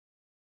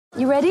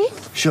You ready?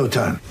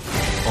 Showtime.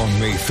 On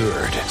May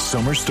 3rd,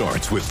 summer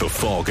starts with The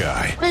Fall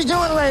Guy. Let's do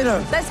it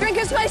later. Let's drink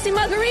a spicy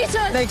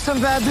margarita. Make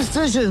some bad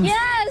decisions.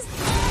 Yes!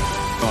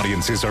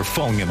 Audiences are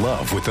falling in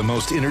love with the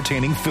most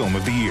entertaining film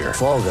of the year.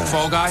 Fall Guy.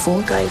 Fall Guy?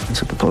 Fall guy.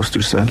 That's what the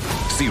poster said.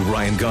 See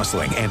Ryan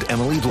Gosling and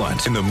Emily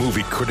Blunt in the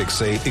movie critics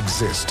say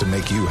exists to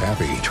make you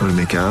happy. Trying to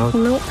make it out?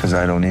 Nope. Because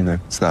I don't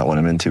either. It's not what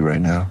I'm into right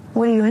now.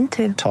 What are you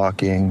into?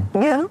 Talking.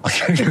 Yeah.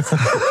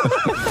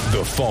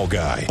 The Fall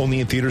Guy.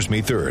 Only in theaters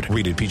May 3rd.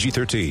 Rated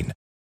PG-13.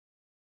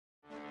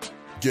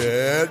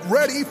 Get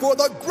ready for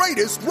the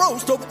greatest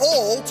roast of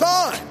all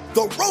time.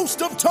 The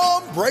Roast of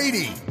Tom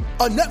Brady.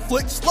 A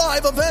Netflix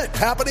live event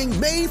happening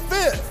May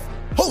 5th.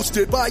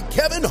 Hosted by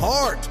Kevin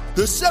Hart.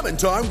 The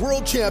 7-time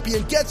world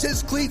champion gets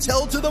his cleats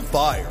held to the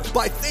fire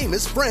by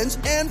famous friends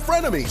and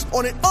frenemies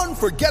on an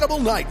unforgettable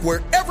night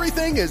where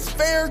everything is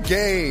fair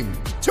game.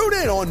 Tune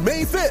in on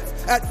May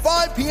 5th at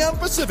 5 p.m.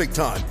 Pacific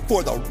time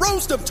for the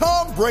Roast of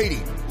Tom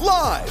Brady.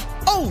 Live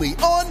only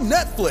on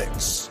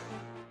Netflix.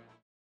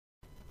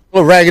 A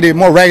little raggedy,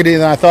 more raggedy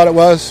than I thought it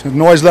was. The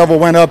noise level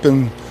went up,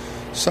 and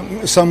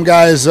some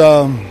guys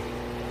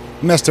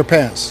messed their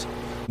pants.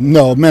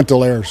 No,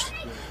 mental errors.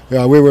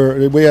 Yeah,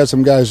 we had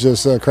some guys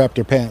just crap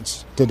their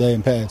pants today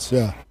in pants.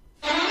 Yeah.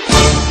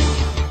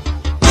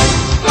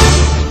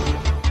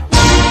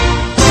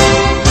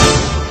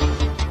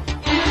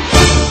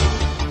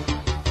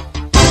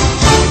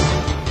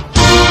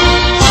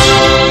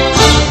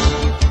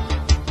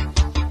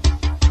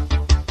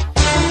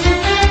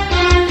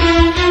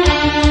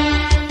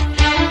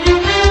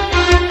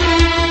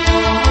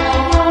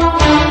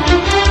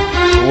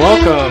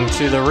 Welcome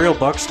to the Real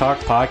Bucs Talk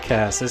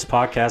podcast. This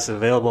podcast is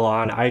available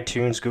on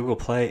iTunes, Google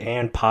Play,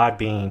 and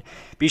Podbean.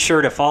 Be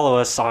sure to follow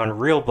us on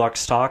Real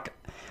Bucs Talk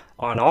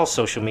on all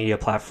social media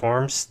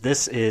platforms.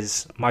 This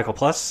is Michael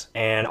Plus,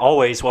 and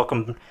always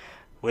welcome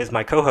with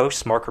my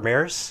co-host, Mark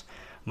Ramirez.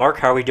 Mark,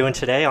 how are we doing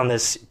today on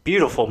this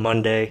beautiful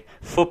Monday?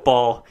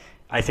 Football,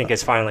 I think,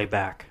 is finally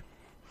back.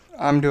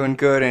 I'm doing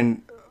good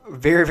and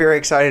very, very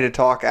excited to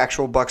talk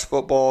actual Bucs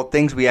football,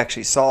 things we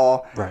actually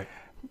saw. Right.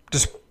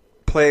 Just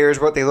players,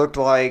 what they looked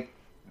like,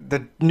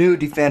 the new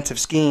defensive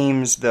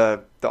schemes,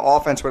 the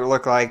offense, what it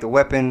looked like, the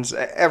weapons,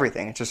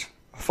 everything. It's just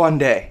a fun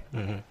day.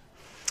 Mm-hmm.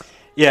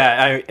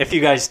 Yeah, if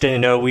you guys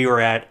didn't know, we were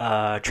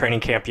at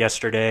training camp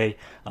yesterday.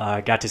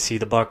 Got to see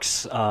the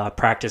Bucs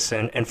practice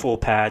in full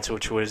pads,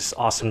 which was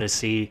awesome to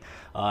see.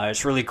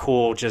 It's really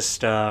cool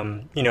just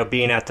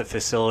being at the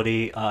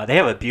facility. They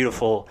have a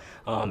beautiful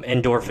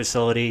indoor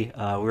facility.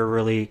 We were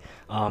really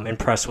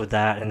impressed with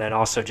that, and then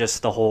also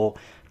just the whole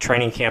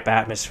training camp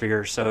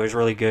atmosphere. So it was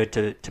really good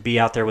to be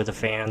out there with the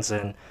fans,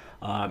 and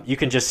you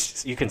can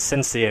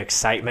sense the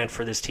excitement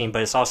for this team,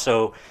 but it's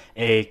also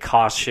a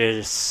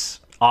cautious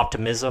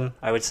optimism,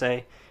 I would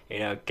say.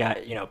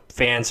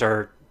 Fans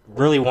are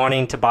really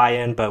wanting to buy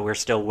in, but we're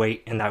still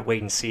wait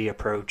and see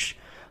approach.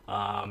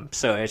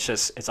 So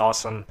it's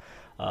awesome,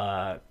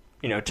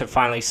 to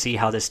finally see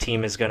how this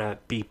team is going to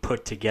be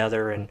put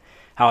together and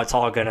how it's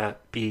all going to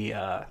be,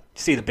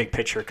 see the big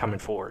picture coming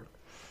forward.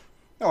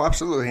 Oh,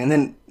 absolutely. And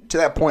then to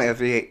that point,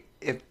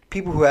 if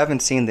people who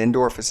haven't seen the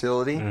indoor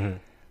facility, mm-hmm.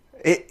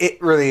 it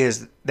really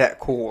is that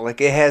cool. Like,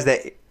 it has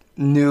that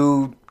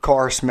new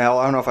car smell.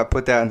 I don't know if I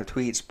put that in the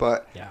tweets,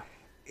 but yeah,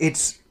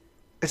 it's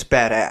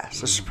badass.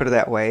 Let's just put it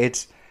that way.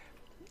 It's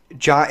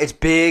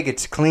big,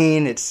 it's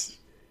clean, it's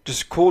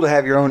just cool to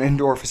have your own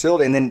indoor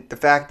facility. And then the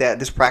fact that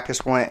this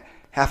practice went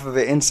half of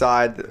it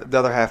inside, the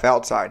other half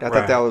outside. I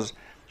thought that was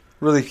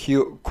really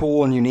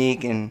cool and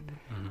unique, and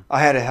I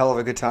had a hell of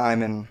a good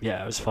time. And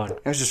yeah, it was fun.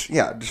 It was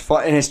just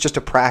fun, and it's just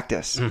a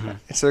practice.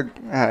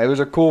 Mm-hmm. It was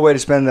a cool way to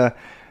spend the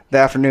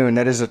afternoon.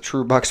 That is a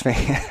true Bucs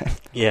fan.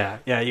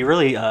 Yeah, you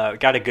really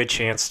got a good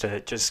chance to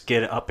just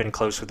get up and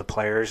close with the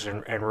players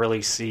and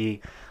really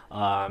see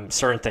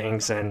certain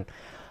things. And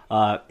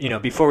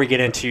before we get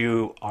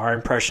into our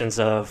impressions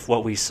of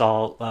what we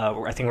saw,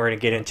 I think we're going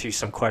to get into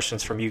some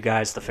questions from you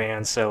guys, the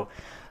fans. So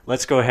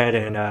let's go ahead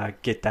and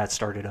get that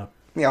started up.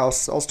 Yeah, I'll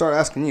start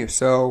asking you.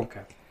 So,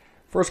 okay.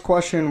 First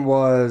question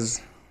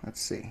was,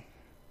 let's see.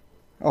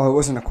 Oh, it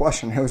wasn't a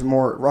question. It was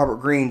more Robert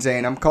Green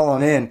saying, "I'm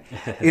calling in,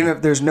 even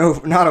if there's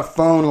not a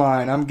phone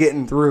line. I'm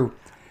getting through."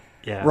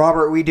 Yeah,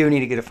 Robert, we do need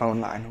to get a phone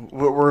line.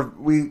 We're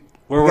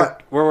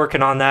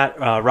working on that.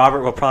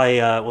 Robert, we'll probably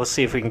we'll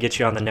see if we can get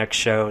you on the next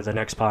show, the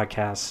next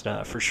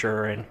podcast for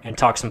sure, and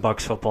talk some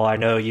Bucs football. I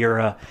know you're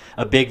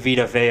a big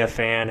Vita Vea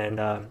fan,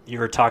 and you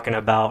were talking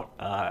about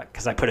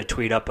because I put a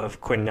tweet up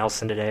of Quinn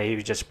Nelson today. He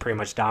was just pretty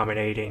much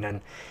dominating,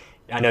 and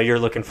I know you're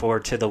looking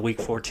forward to the Week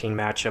 14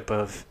 matchup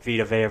of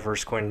Vita Vea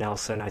versus Quinn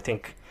Nelson. I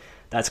think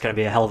that's going to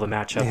be a hell of a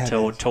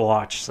matchup to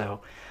watch.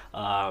 So,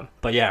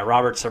 but yeah,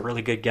 Robert's a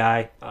really good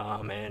guy,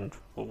 and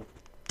we'll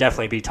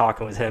definitely be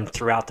talking with him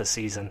throughout the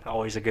season.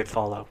 Always a good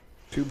follow.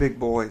 Two big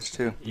boys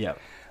too. Yeah.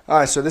 All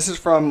right, so this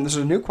is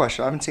a new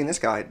question. I haven't seen this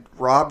guy,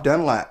 Rob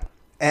Dunlap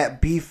at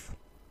Beef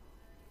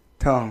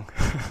Tongue.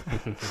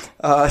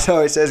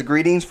 So it says,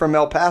 "Greetings from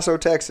El Paso,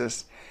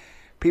 Texas.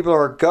 People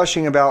are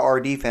gushing about our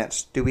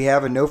defense. Do we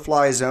have a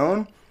no-fly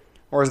zone,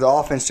 or is the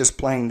offense just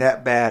playing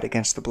that bad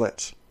against the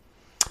blitz?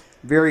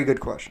 Very good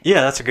question.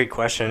 Yeah, that's a good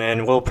question,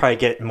 and we'll probably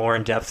get more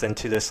in depth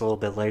into this a little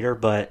bit later.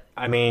 But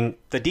I mean,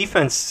 the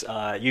defense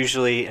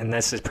usually, and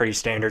this is pretty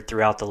standard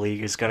throughout the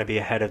league, is going to be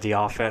ahead of the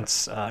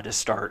offense to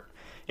start.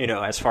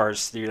 As far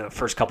as the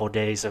first couple of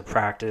days of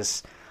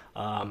practice.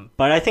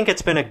 But I think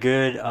it's been a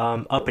good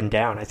up and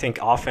down. I think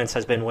offense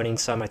has been winning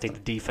some. I think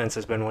the defense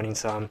has been winning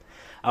some.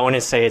 I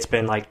wouldn't say it's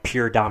been like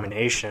pure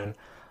domination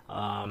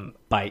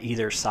by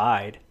either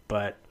side.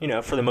 But,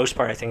 for the most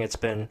part, I think it's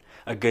been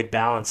a good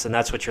balance, and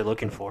that's what you're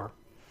looking for.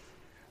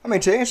 I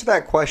mean, to answer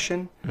that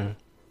question,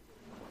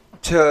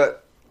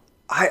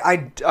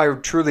 I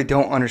truly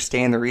don't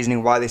understand the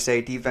reasoning why they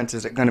say defense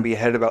is going to be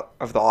ahead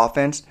of the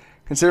offense,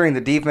 considering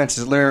the defense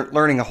is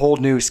learning a whole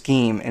new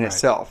scheme in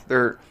itself.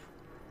 They're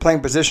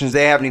playing positions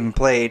they haven't even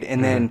played,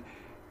 and then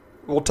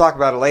we'll talk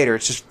about it later.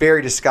 It's just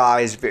very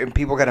disguised.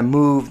 People got to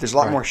move. There's a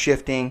lot more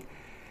shifting.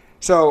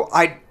 So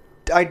I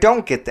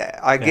don't get that.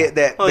 I get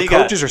that the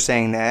coaches are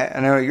saying that. I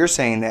know you're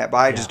saying that, but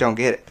I just don't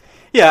get it.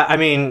 Yeah, I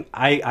mean,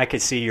 I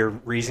could see your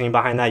reasoning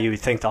behind that. You would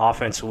think the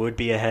offense would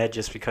be ahead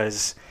just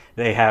because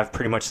they have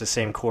pretty much the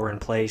same core in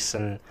place,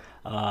 and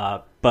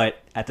but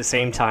at the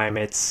same time,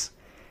 it's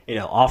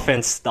the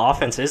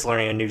offense is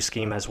learning a new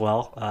scheme as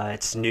well.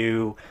 It's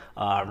new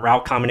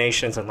route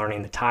combinations and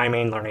learning the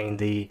timing, learning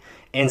the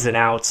ins and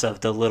outs of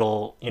the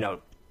little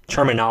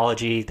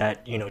terminology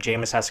that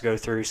Jameis has to go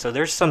through. So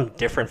there's some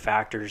different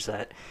factors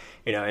that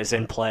is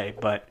in play,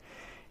 but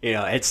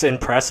it's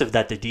impressive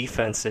that the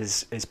defense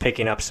is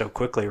picking up so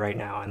quickly right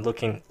now and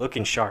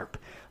looking sharp.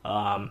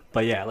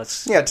 But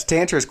to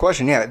answer his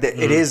question,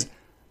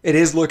 it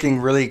is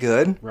looking really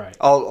good. Right.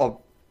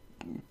 I'll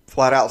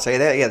flat out say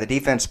that. Yeah, the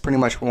defense pretty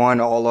much won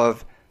all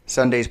of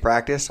Sunday's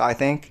practice, I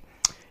think,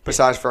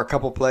 besides for a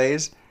couple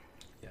plays.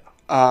 Yeah.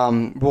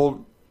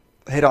 We'll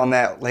hit on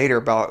that later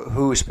about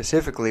who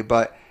specifically,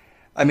 but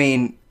I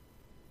mean,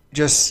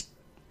 just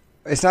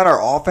it's not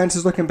our offense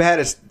is looking bad.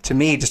 It's, to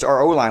me, just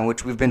our O-line,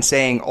 which we've been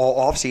saying all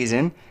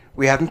offseason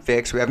we haven't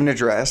fixed, we haven't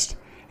addressed.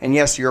 And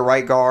yes, your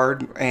right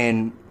guard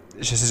and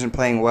it just isn't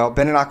playing well.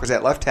 Beninock was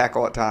at left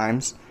tackle at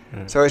times.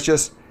 So it's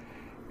just,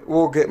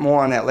 we'll get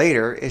more on that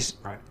later.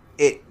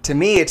 To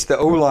me, it's the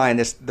O-line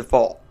that's the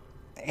fault.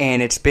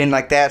 And it's been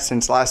like that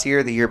since last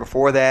year, the year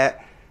before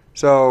that.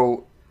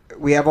 So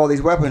we have all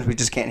these weapons, we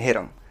just can't hit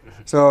them.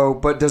 So,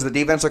 but does the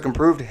defense look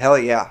improved? Hell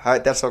yeah.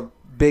 That's a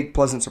big,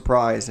 pleasant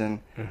surprise, and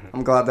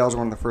I'm glad that was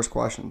one of the first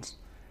questions.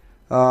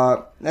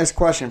 Next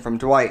question from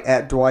Dwight,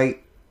 at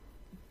Dwight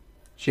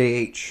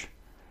JH.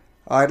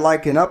 I'd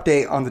like an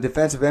update on the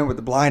defensive end with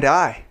the blind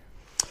eye.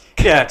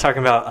 Yeah,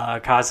 talking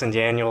about Cousin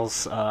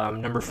Daniels,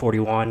 number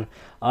 41.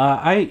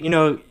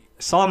 I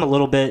saw him a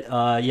little bit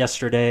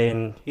yesterday,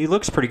 and he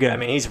looks pretty good. I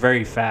mean, he's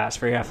very fast,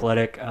 very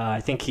athletic.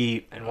 I think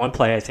in one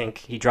play,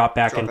 he dropped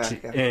back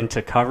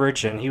into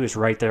coverage, and he was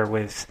right there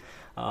with,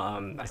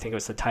 I think it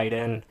was the tight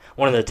end,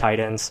 one of the tight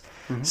ends.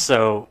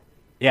 So,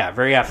 yeah,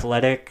 very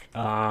athletic.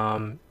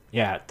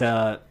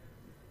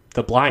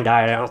 The blind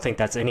eye, I don't think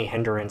that's any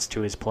hindrance to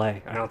his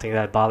play. I don't think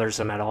that bothers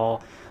him at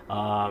all.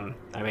 I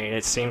mean,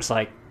 it seems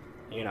like,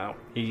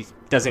 he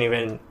doesn't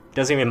even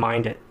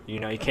mind it. You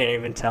can't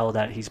even tell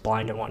that he's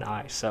blind in one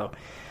eye. So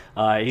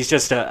he's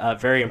just a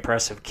very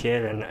impressive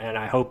kid, and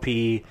I hope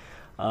he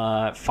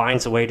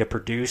finds a way to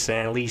produce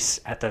and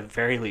at the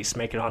very least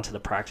make it onto the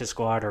practice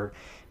squad, or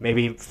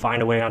maybe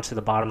find a way onto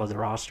the bottom of the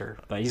roster.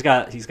 But he's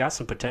got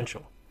some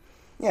potential.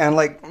 Yeah, and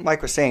like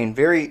Mike was saying,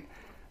 very,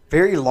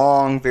 very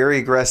long, very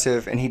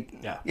aggressive, and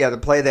the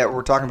play that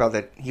we're talking about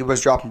that he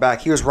was dropping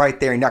back, he was right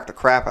there. He knocked the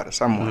crap out of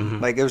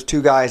someone. Like, it was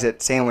two guys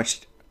that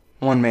sandwiched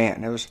one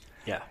man. It was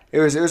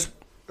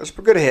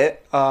a good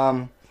hit.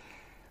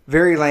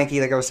 Very lanky,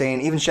 like I was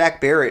saying. Even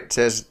Shaq Barrett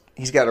says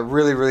he's got a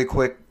really, really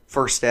quick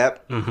first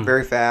step,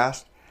 very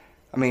fast.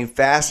 I mean,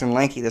 fast and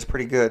lanky, that's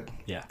pretty good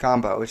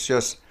combo. It's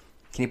just,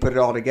 can you put it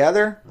all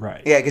together?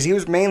 Right. Yeah, because he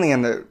was mainly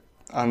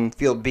on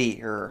field B.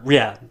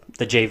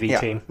 The JV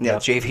team. Yeah,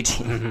 JV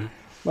team.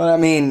 But, I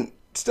mean,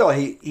 still,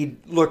 he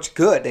looked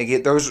good.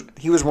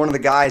 He was one of the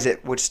guys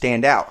that would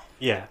stand out.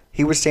 Yeah.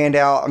 He would stand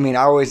out. I mean,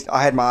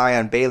 I had my eye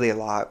on Bailey a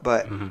lot,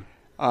 but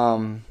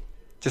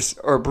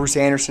or Bruce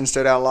Anderson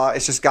stood out a lot.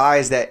 It's just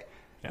guys that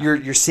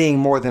you're seeing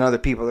more than other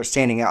people. They're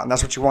standing out, and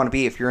that's what you want to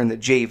be if you're in the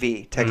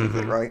JV,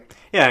 technically, right?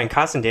 Yeah, and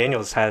Cousin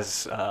Daniels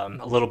has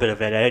a little bit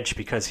of an edge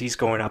because he's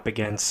going up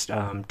against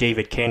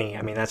David Kenny.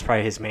 I mean, that's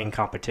probably his main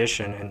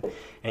competition,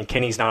 and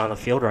Kenny's not on the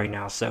field right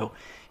now, so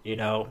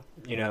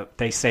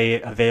they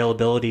say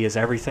availability is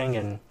everything,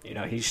 and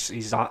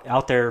he's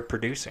out there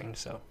producing.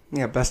 So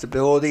best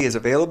ability is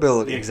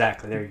availability.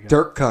 Exactly. There you go.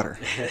 Dirk Cutter.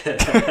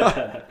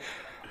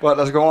 But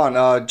let's go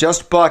on.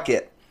 Just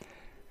Bucket.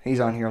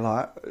 He's on here a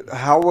lot.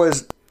 How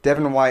did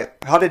Devin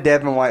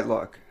White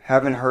look?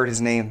 Haven't heard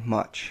his name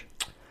much.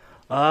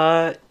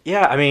 I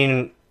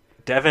mean,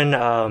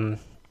 Devin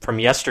from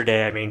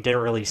yesterday, I mean,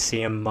 didn't really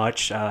see him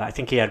much. I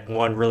think he had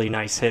one really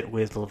nice hit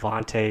with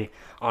Levante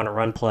on a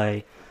run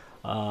play.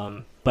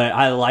 But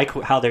I like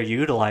how they're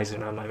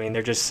utilizing him. I mean,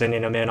 they're just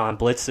sending him in on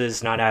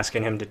blitzes, not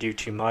asking him to do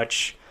too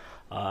much.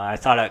 I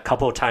thought a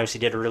couple of times he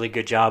did a really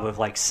good job of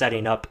like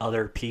setting up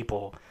other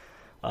people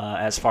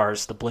as far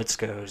as the blitz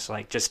goes,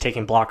 like just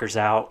taking blockers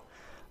out.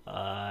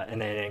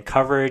 And then in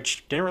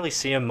coverage, didn't really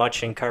see him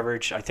much in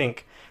coverage. I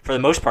think for the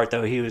most part,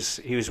 though, he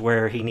was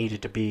where he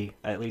needed to be.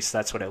 At least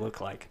that's what it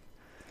looked like.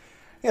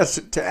 Yes,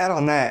 to add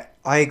on that,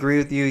 I agree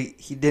with you.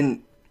 You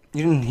didn't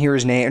hear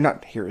his name, or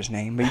not hear his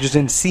name, but you just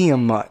didn't see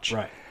him much.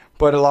 Right.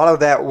 But a lot of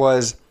that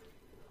was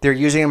they're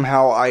using him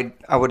how I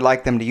would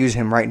like them to use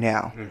him right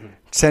now. Mm-hmm.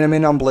 Send him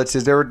in on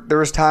blitzes. There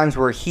was times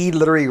where he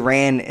literally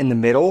ran in the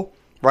middle,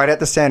 right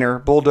at the center,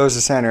 bulldozed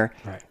the center,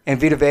 right.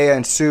 And Vita Vea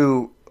and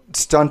Sue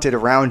stunted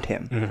around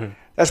him. Mm-hmm.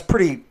 That's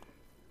pretty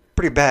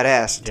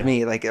badass to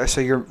me. Like,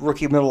 so your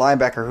rookie middle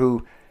linebacker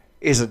who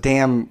is a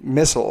damn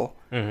missile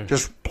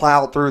just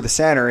plowed through the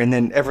center, and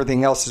then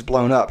everything else is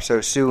blown up. So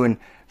Sue and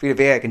Vita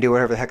Vea can do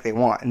whatever the heck they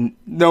want, and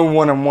no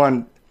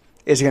one-on-one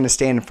is going to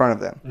stand in front of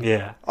them.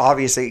 Yeah.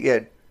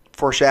 Obviously,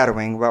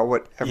 foreshadowing about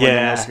what everyone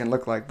else is going to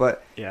look like.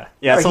 But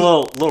it's a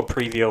little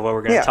preview of what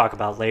we're going to talk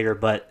about later.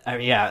 But I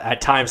mean, at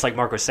times, like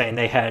Mark was saying,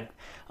 they had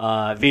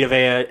Vita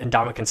Vea and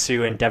Ndamukong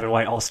Suh and Devin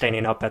White all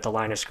standing up at the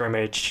line of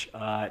scrimmage,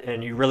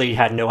 and you really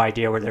had no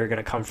idea where they were going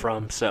to come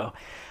from. So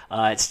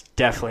it's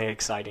definitely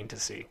exciting to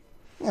see.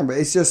 Yeah, but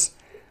it's just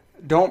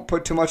don't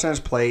put too much on his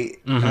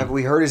plate. Mm-hmm. Have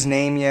we heard his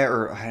name yet?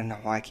 Or I don't know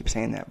why I keep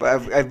saying that.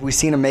 But have we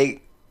seen him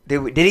make –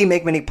 did he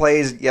make many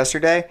plays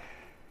yesterday?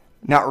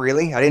 Not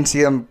really. I didn't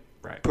see him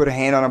put a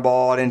hand on a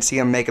ball. I didn't see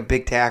him make a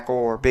big tackle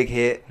or a big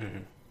hit.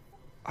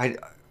 Mm-hmm.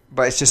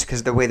 But it's just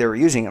because the way they were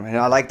using him. And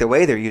I like the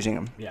way they're using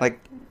him. Yeah.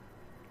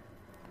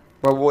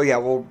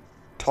 We'll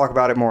talk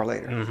about it more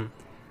later. Mm-hmm.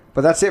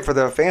 But that's it for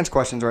the fans'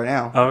 questions right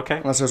now. Oh, okay.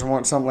 Unless there's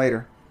something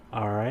later.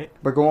 All right.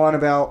 But go on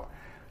about –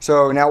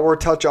 so now we'll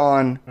touch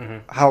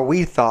on how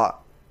we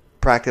thought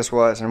practice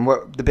was and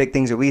what the big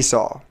things that we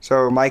saw.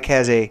 So Mike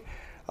has a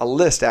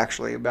list,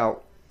 actually,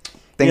 about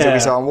things that we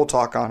saw, and we'll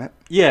talk on it.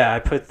 Yeah, I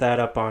put that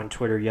up on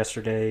Twitter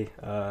yesterday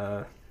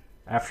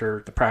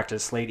after the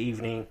practice, late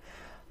evening.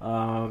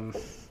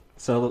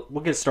 So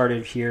we'll get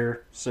started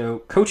here. So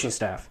coaching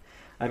staff.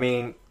 I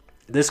mean,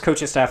 this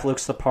coaching staff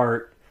looks the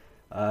part.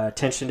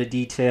 Attention to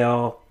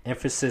detail,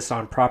 emphasis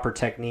on proper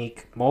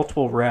technique,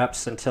 multiple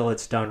reps until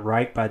it's done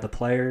right by the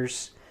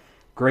players,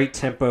 great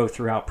tempo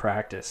throughout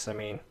practice. I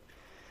mean,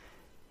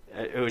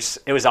 it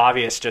was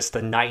obvious just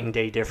the night and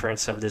day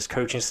difference of this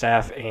coaching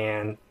staff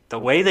and the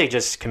way they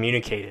just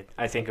communicated.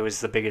 I think it was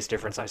the biggest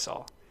difference I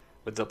saw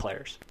with the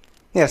players.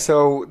 Yeah,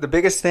 so the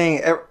biggest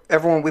thing,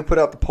 everyone, we put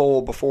out the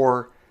poll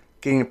before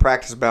getting to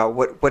practice about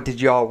what did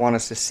y'all want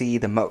us to see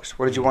the most?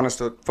 What did you want us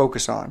to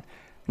focus on?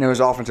 And it was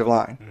offensive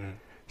line. Mm-hmm.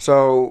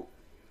 So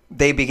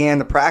they began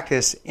the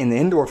practice in the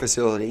indoor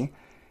facility,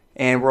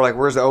 and we're like,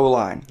 where's the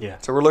O-line? Yeah.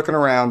 So we're looking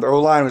around. The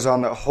O-line was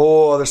on the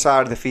whole other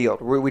side of the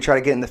field. We try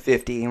to get in the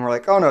 50, and we're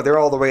like, oh, no, they're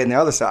all the way on the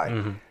other side.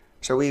 Mm-hmm.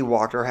 So we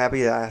walked our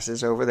happy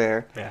asses over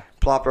there,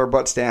 plopped our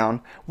butts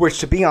down, which,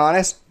 to be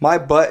honest, my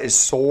butt is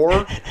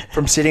sore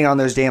from sitting on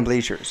those damn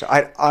bleachers.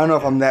 I don't know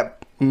if I'm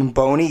that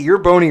bony. You're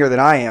bonier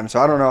than I am, so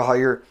I don't know how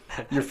you're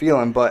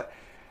feeling, but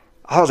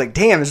I was like,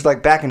 damn, it's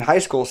like back in high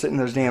school sitting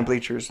in those damn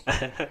bleachers.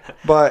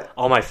 But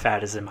all my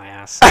fat is in my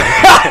ass.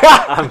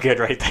 I'm good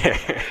right there.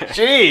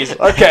 Jeez.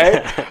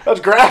 Okay. That's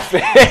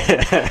graphic.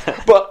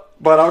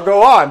 but I'll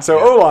go on. So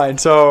O-line.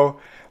 So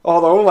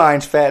all the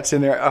O-line's fat's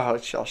in there. Oh,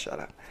 I'll shut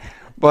up.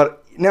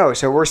 But no,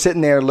 so we're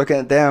sitting there looking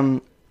at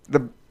them.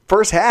 The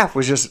first half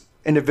was just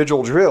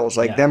individual drills,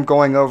 like them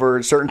going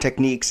over certain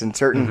techniques and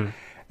certain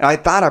and I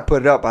thought I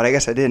put it up, but I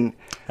guess I didn't.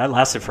 That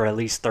lasted for at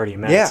least 30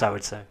 minutes, I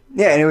would say.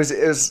 Yeah, and it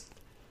was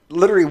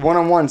literally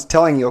one-on-ones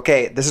telling you,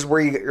 okay, this is where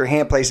your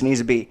hand placement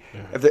needs to be.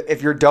 Mm-hmm.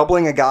 If you're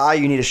doubling a guy,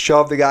 you need to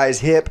shove the guy's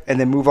hip and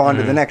then move on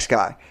to the next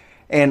guy.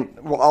 And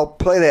I'll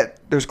play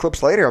those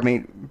clips later. I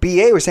mean,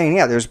 BA was saying,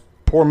 there's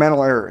poor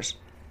mental errors,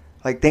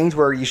 like things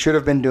where you should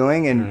have been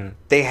doing, and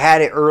they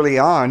had it early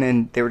on,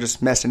 and they were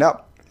just messing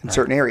up in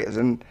certain areas.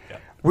 And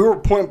we were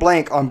point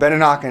blank on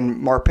Beninock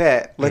and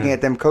Marpet, looking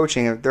at them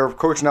coaching. They're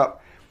coaching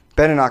up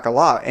Beninock a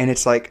lot, and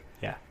it's like,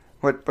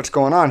 what's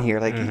going on here?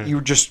 Like you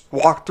just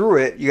walk through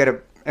it, you got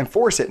to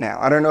enforce it now.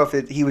 I don't know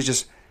if he was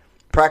just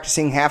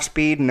practicing half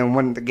speed, and then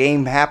when the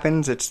game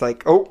happens, it's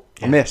like,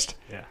 I missed.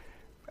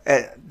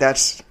 Yeah,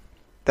 that's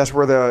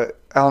where the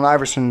Allen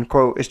Iverson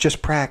quote, "It's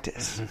just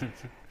practice,"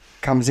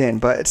 comes in.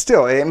 But it's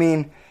still, I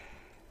mean,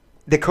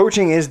 the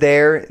coaching is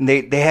there. And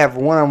they have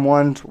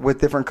one-on-ones with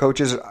different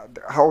coaches.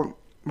 How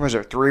was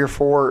there 3 or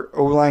 4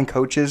 O-line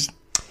coaches?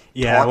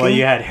 Yeah, talking? well,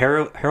 you had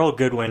Harold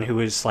Goodwin, who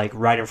was like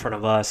right in front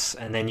of us,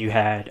 and then you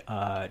had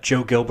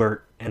Joe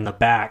Gilbert in the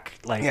back,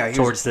 like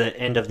towards the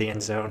end of the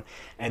end zone,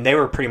 and they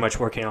were pretty much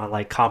working on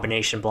like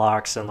combination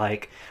blocks and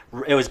like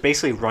it was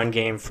basically run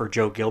game for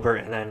Joe Gilbert,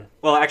 and then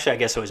actually I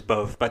guess it was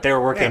both, but they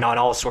were working on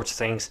all sorts of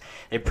things.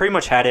 They pretty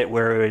much had it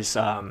where it was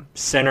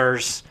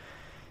centers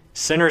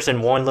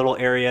in one little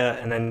area,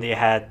 and then they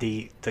had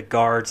the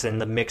guards and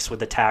the mix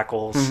with the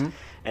tackles.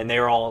 And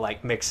they were all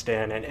like mixed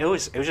in, and it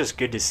was just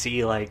good to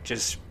see, like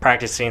just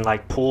practicing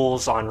like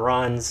pulls on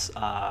runs,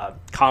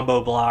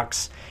 combo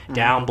blocks,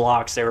 down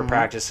blocks. They were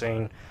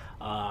practicing.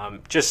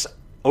 just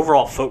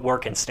overall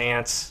footwork and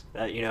stance.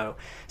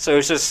 So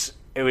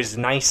it was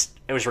nice.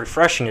 It was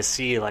refreshing to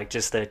see like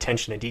just the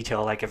attention to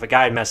detail. Like if a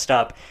guy messed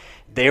up,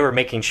 they were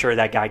making sure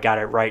that guy got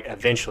it right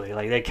eventually.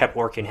 Like they kept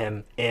working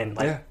him in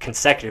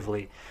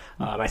consecutively.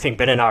 I think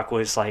Beninock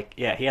was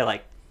he had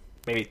like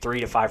maybe 3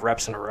 to 5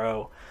 reps in a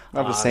row.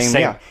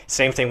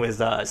 Same thing with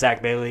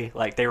Zach Bailey.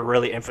 Like they were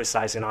really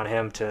emphasizing on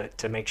him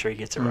to make sure he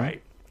gets it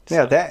right.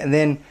 Yeah, that and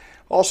then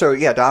also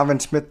Donovan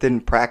Smith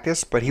didn't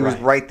practice, but he was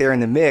right there in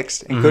the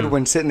mix. And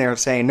Goodwin sitting there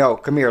saying, "No,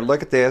 come here,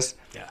 look at this,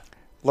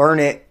 learn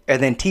it,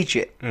 and then teach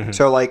it."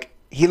 So like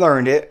he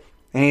learned it,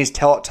 and he's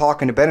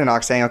talking to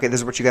Beninock saying, "Okay,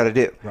 this is what you got to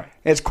do." Right.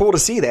 And it's cool to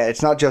see that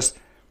it's not just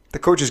the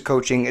coaches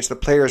coaching; it's the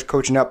players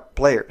coaching up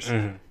players.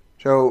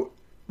 So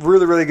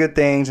really, really good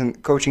things in the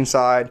coaching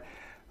side.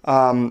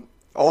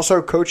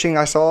 Also coaching,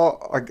 I saw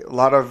a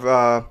lot of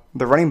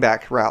the running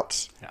back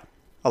routes. Yeah.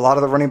 A lot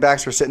of the running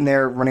backs are sitting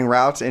there running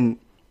routes, and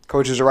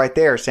coaches are right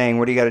there saying,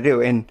 "What do you got to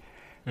do?" And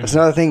that's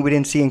another thing we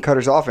didn't see in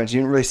Cutter's offense. You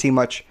didn't really see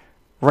much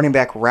running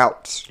back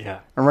routes. Yeah.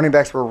 And running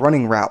backs were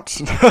running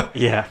routes.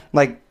 Yeah.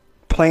 Like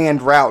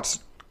planned routes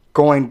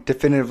going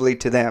definitively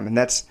to them. And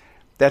that's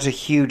a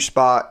huge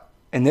spot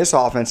in this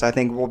offense I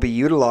think will be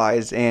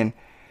utilized. And,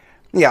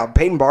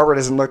 Peyton Barber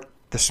doesn't look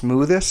the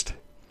smoothest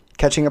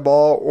catching a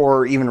ball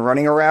or even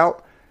running a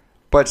route.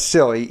 But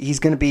still, he's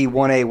going to be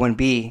 1A,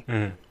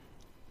 1B.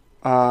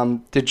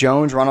 Did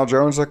Ronald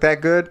Jones look that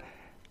good?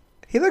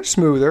 He looked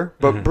smoother,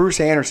 but Bruce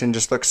Anderson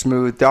just looks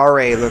smooth.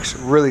 Dare looks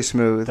really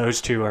smooth.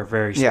 Those two are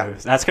very smooth. Yeah.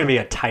 That's going to be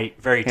a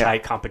very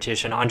tight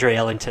competition. Andre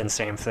Ellington,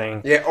 same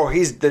thing. Yeah,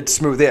 he's the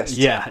smoothest.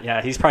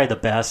 Yeah, he's probably the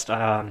best.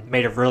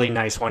 Made a really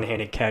nice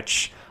one-handed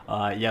catch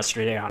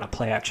yesterday on a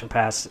play-action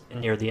pass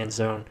near the end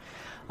zone.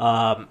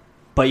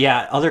 But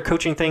yeah, other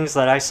coaching things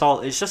that I saw,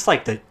 it's just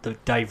like the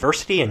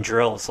diversity in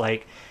drills.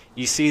 Like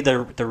you see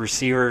the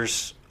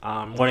receivers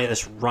wanting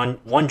this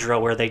one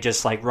drill where they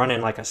just like run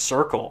in like a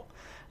circle.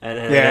 And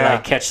then they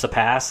like catch the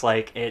pass,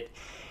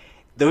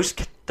 those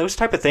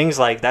type of things,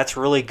 like that's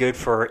really good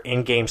for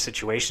in-game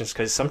situations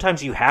because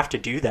sometimes you have to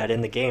do that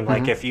in the game.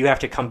 Like if you have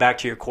to come back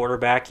to your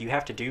quarterback, you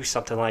have to do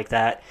something like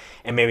that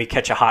and maybe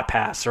catch a hot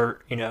pass or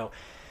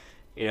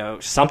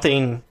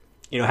something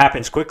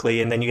happens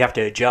quickly and then you have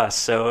to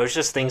adjust. So it's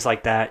just things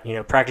like that.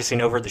 Practicing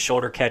over the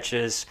shoulder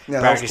catches,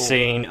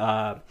 practicing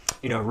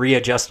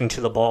readjusting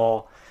to the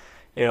ball,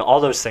 all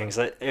those things.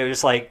 It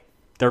was like.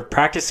 They're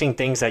practicing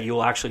things that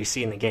you'll actually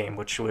see in the game,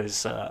 which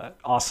was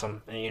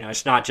awesome. And,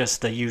 it's not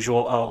just the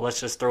usual, let's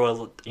just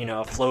throw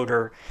a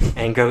floater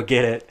and go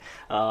get it.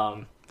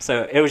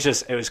 So it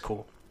was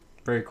cool.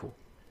 Very cool.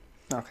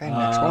 Okay,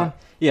 next one.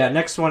 Yeah,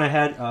 next one I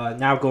had,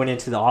 now going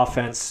into the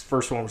offense.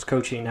 First one was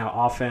coaching, now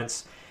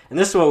offense. And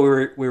this is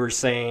what we were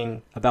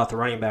saying about the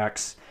running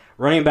backs.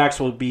 Running backs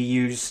will be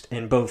used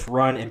in both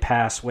run and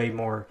pass way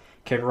more,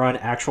 can run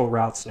actual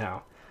routes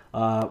now.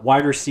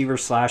 Wide receiver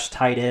 /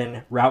 tight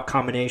end route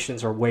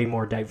combinations are way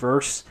more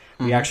diverse.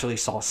 We actually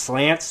saw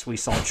slants, we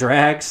saw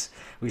drags,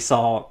 we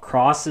saw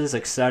crosses,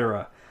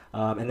 etc.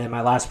 And then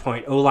my last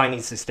point, O-line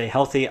needs to stay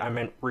healthy.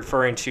 I'm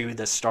referring to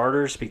the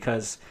starters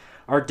because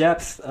our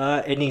depth,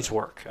 it needs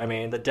work. I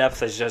mean, the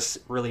depth is just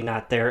really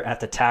not there at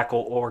the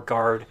tackle or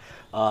guard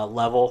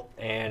level,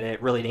 and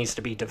it really needs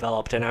to be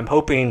developed. And I'm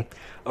hoping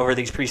over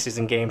these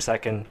preseason games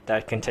that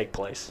can take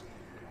place.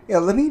 Yeah,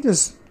 let me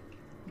just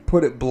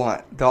put it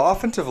blunt. The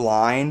offensive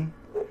line,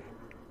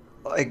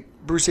 like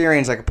Bruce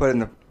Arians, like I put in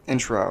the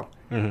intro,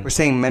 was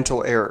saying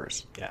mental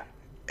errors. Yeah.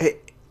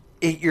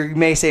 You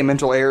may say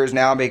mental errors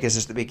now because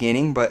it's the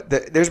beginning, but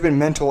there's been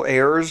mental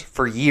errors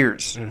for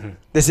years.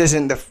 This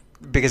isn't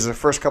because of the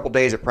first couple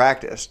days of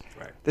practice.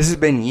 Right. This has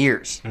been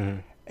years.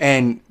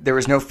 And there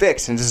was no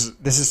fix. And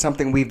this is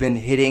something we've been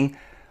hitting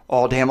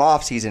all damn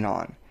off season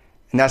on.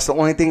 And that's the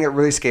only thing that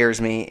really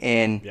scares me.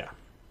 And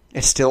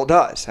it still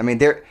does. I mean,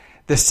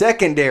 the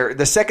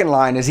second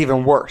line is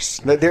even worse.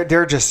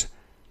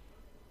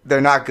 They're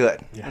not good.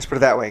 Yeah. Let's put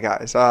it that way,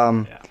 guys.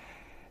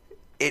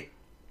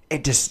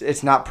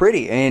 It's not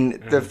pretty, and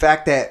the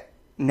fact that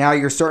now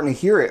you're starting to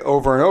hear it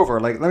over and over.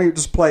 Like, let me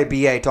just play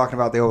BA talking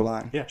about the O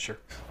line. Yeah, sure.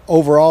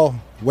 Overall,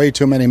 way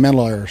too many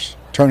mental errors,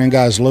 turning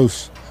guys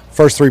loose.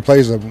 First 3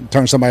 plays of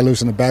turning somebody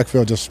loose in the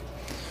backfield, just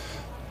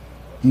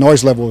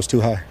noise level was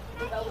too high.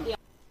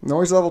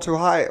 Noise level too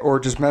high, or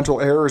just mental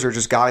errors, or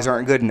just guys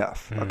aren't good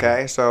enough.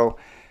 Okay, so.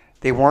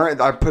 They weren't.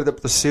 I put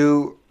up the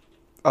Sioux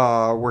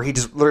where he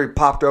just literally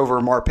popped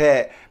over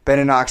Marpet.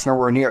 Beninock's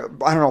nowhere near.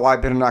 I don't know why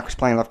Beninock was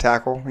playing left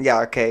tackle. Yeah,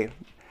 okay.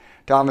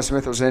 Donovan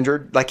Smith was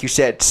injured. Like you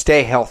said,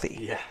 stay healthy.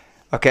 Yeah.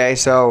 Okay,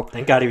 so.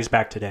 Thank God he was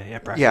back today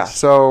at practice. Yeah,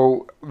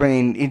 so, I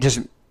mean,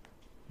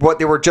 what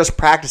they were just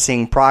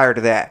practicing prior to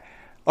that.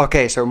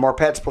 Okay, so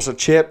Marpet's supposed to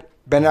chip.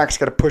 Beninock's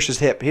got to push his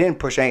hip. He didn't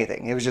push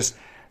anything. It was just,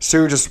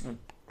 Sioux just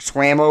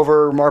swam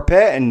over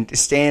Marpet and is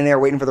standing there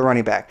waiting for the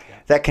running back. Yeah.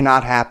 That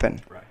cannot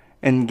happen.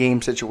 In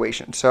game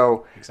situation.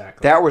 So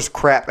that was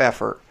crap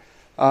effort.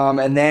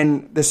 And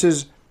then this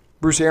is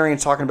Bruce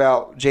Arians talking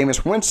about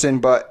Jameis Winston,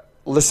 but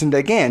listened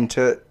again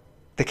to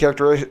the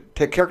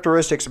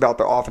characteristics about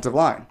the offensive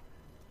line.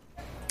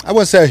 I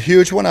wouldn't say a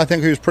huge one. I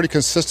think he was pretty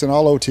consistent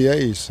all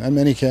OTAs and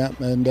minicamp,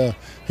 and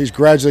he's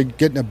gradually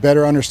getting a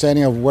better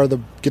understanding of where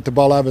to get the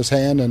ball out of his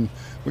hand, and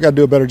we got to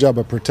do a better job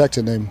of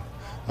protecting him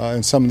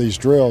in some of these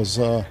drills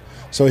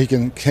so he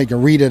can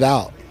read it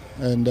out.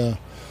 And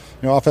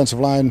offensive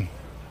line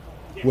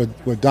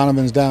with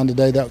Donovan's down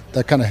today,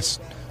 that kind of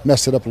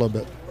messed it up a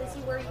little bit. Is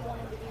he where you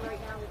want him to be right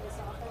now with this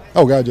offense?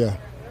 Oh God, yeah,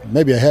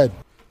 maybe ahead.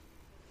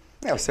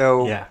 Yeah,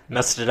 so yeah,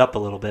 messed it up a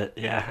little bit.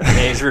 Yeah, I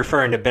mean, he's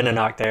referring to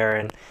Beninock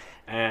there,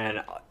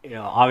 and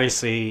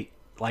obviously,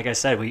 like I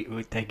said,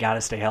 they got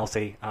to stay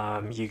healthy.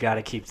 You got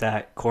to keep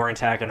that core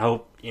intact and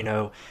hope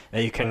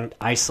that you can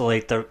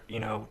isolate the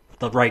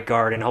right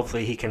guard, and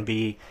hopefully he can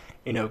be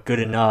good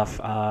enough.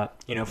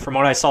 From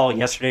what I saw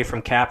yesterday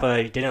from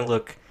Kappa, he didn't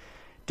look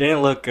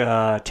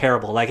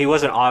terrible. Like, he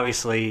wasn't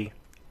obviously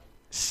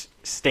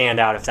stand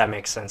out, if that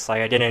makes sense.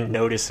 Like, I didn't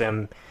notice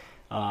him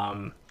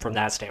from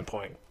that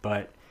standpoint,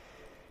 but.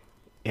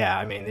 Yeah,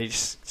 I mean, they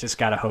just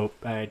gotta hope.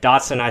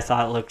 Dotson, I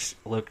thought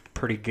looked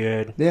pretty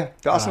good. Yeah,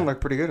 Dotson looked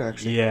pretty good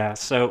actually. Yeah,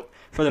 so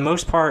for the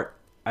most part,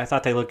 I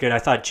thought they looked good. I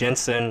thought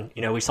Jensen,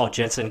 we saw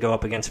Jensen go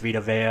up against Vita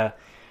Vea,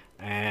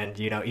 and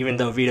even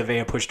though Vita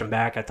Vea pushed him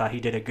back, I thought he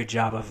did a good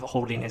job of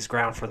holding his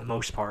ground for the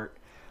most part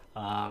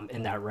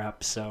in that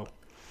rep. So,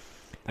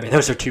 I mean,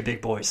 those are two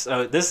big boys.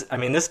 So this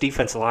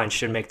defensive line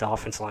should make the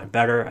offensive line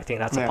better. I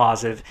think that's a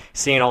positive.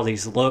 Seeing all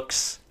these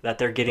looks that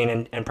they're getting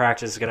in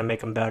practice is going to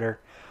make them better.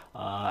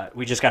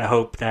 We just got to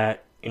hope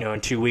that, in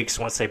 2 weeks,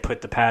 once they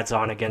put the pads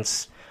on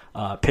against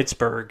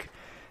Pittsburgh,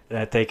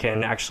 that they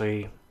can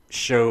actually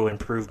show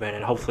improvement,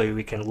 and hopefully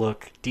we can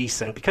look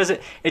decent, because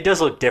it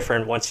does look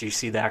different once you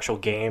see the actual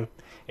game.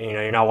 And,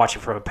 you're not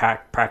watching from a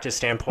practice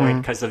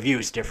standpoint, because the view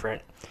is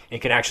different. You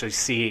can actually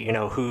see,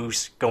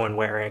 who's going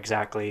where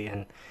exactly.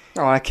 And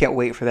I can't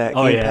wait for that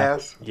game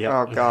pass. Yep.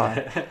 Oh,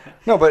 God.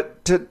 No,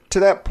 but to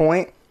that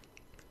point,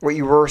 what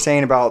you were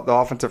saying about the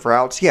offensive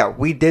routes, yeah,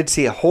 we did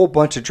see a whole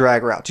bunch of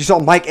drag routes. You saw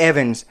Mike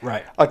Evans,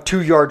 right, a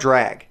 2-yard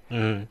drag.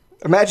 Mm-hmm.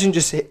 Imagine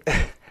just,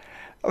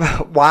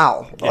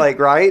 wow,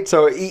 right?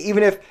 So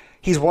even if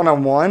he's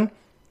one-on-one,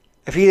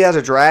 if he has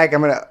a drag,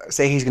 I'm going to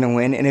say he's going to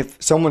win. And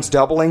if someone's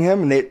doubling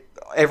him and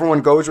everyone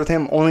goes with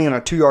him only on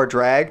a 2-yard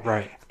drag,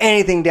 right,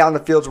 anything down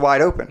the field's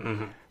wide open.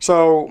 Mm-hmm.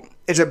 So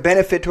it's a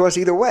benefit to us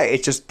either way.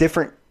 It's just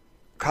different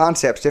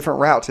concepts, different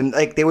routes. And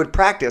they would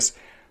practice.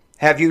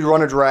 Have you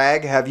run a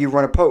drag? Have you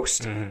run a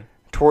post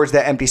towards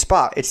that empty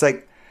spot? It's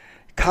like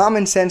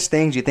common sense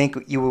things you think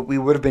we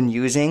would have been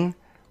using,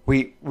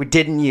 we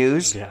didn't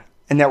use,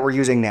 and that we're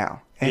using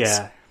now.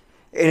 And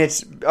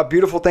it's a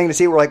beautiful thing to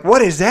see. We're like,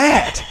 what is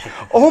that?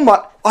 Oh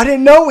my! I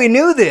didn't know we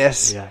knew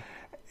this. Yeah.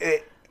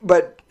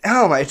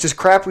 It's just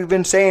crap we've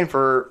been saying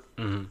for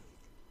on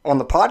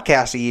the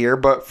podcast a year,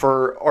 but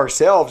for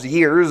ourselves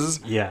years.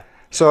 Yeah.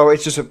 So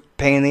it's just a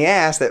pain in the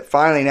ass that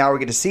finally now we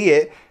get to see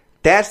it.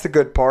 That's the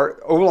good part.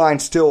 O-line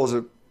still is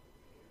a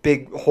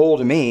big hole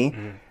to me.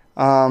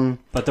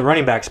 But the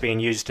running backs being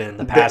used in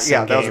the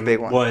passing game was a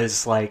big one.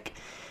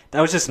 That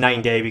was just night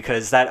and day,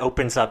 because that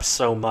opens up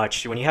so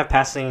much. When you have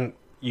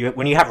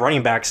when you have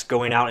running backs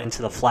going out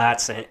into the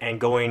flats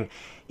and going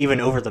even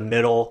over the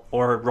middle,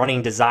 or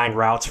running design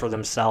routes for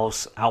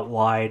themselves out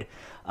wide,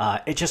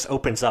 it just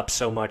opens up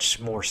so much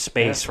more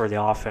space for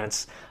the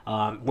offense.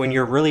 When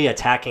you're really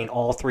attacking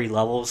all three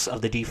levels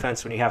of the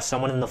defense, when you have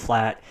someone in the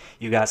flat,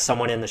 you got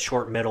someone in the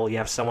short middle, you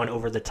have someone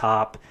over the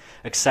top,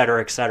 et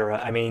cetera, et cetera.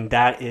 I mean,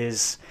 that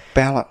is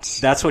balance.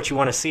 That's what you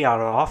want to see out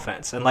of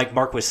offense. And like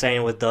Mark was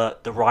saying, with the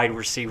wide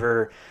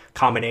receiver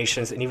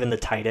combinations and even the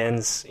tight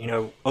ends,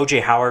 O.J.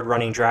 Howard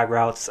running drag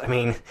routes, I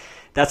mean,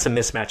 that's a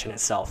mismatch in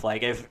itself.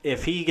 Like,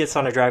 if he gets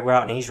on a drag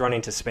route and he's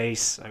running to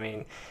space, I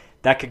mean,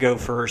 that could go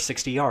for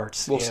 60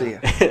 yards. We'll see.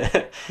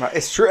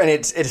 It's true, and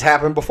it's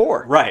happened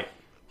before. Right.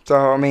 So,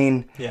 I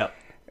mean,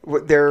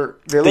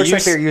 looks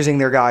like they're using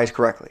their guys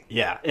correctly.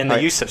 Yeah, and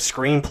the use of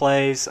screen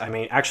plays. I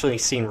mean, actually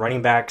seeing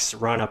running backs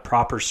run a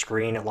proper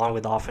screen along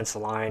with the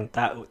offensive line,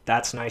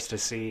 that's nice to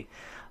see.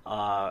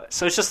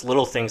 So it's just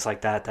little things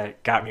like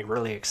that got me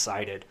really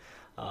excited,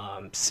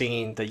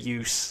 seeing the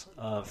use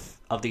of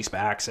these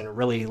backs and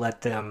really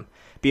let them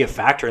be a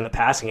factor in the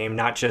passing game,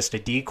 not just a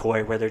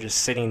decoy where they're just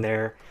sitting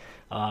there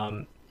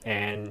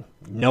and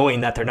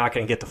knowing that they're not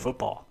going to get the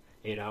football,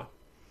 Yeah,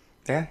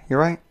 you're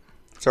right.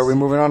 So are we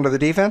moving on to the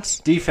defense?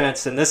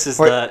 Defense, and this is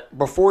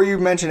before you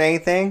mention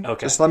anything,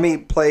 just let me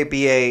play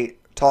BA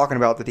talking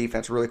about the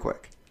defense really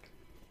quick.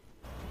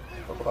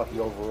 Talk about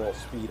the overall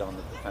speed on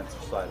the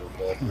defensive side of the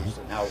ball, Bruce,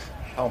 and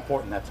how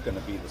important that's going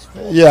to be this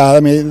fall. Yeah,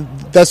 I mean,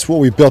 that's what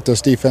we built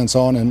this defense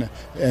on,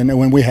 and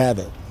when we have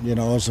it,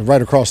 it's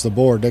right across the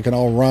board. They can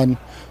all run.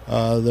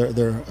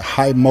 They're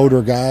high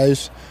motor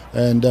guys,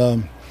 and we're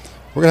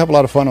going to have a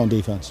lot of fun on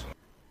defense.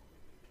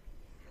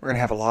 We're going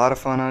to have a lot of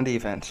fun on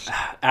defense.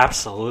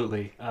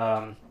 Absolutely.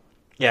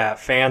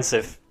 Fans,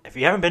 if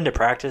you haven't been to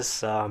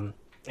practice and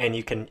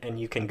you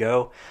can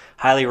go,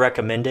 highly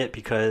recommend it,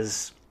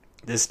 because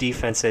this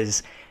defense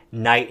is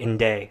night and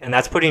day. And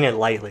that's putting it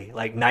lightly,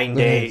 like night and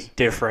day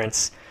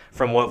difference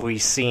from what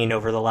we've seen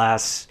over the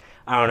last,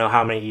 I don't know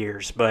how many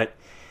years. But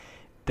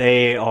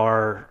They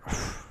are,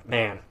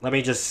 man. Let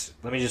me just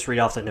read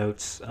off the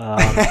notes.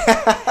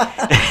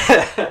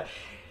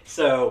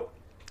 So,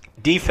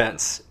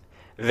 defense.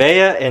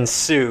 Vea and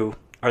Sue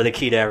are the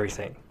key to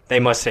everything. They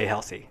must stay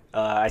healthy.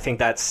 I think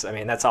that's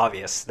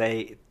obvious.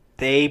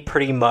 They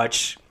pretty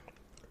much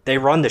they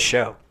run the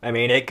show. I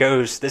mean,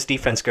 this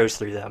defense goes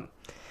through them.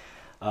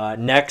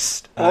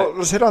 Next, well,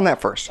 let's hit on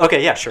that first.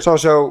 Okay, yeah, sure.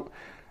 So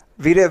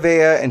Vita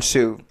Vea and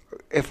Sue.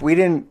 If we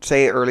didn't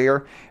say it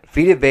earlier,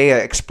 Vita Vea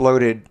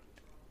exploded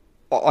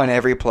on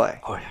every play.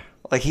 Oh yeah.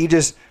 Like he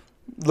just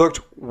looked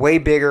way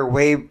bigger,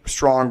 way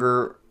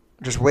stronger,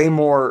 just way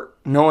more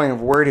knowing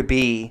of where to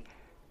be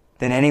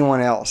than anyone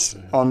else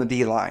on the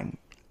D line.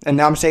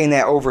 And I'm saying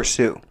that over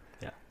Sue.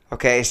 Yeah.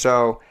 Okay,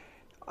 so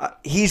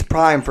he's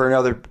primed for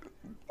another,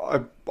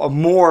 a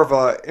more of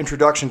a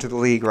introduction to the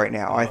league right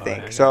now. I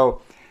think. Yeah.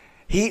 So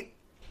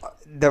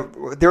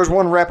there was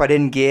one rep I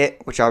didn't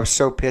get, which I was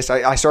so pissed.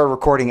 I started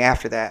recording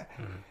after that.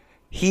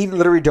 He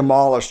literally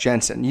demolished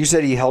Jensen. You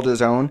said he held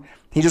his own.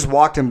 He just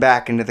walked him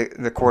back into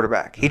the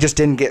quarterback. He just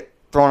didn't get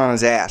thrown on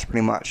his ass,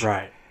 pretty much.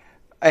 Right.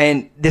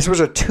 And this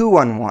was a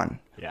 2-on-1.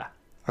 Yeah.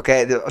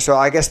 Okay, so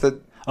I guess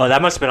that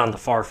must have been on the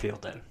far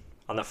field then.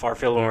 On the far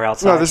field when we were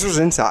outside. No, this was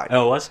inside.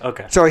 Oh, it was?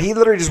 Okay. So he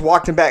literally just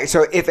walked him back.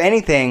 So if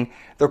anything,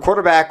 the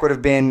quarterback would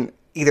have been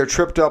either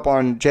tripped up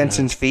on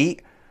Jensen's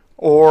feet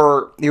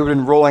or he would have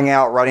been rolling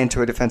out right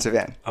into a defensive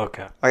end.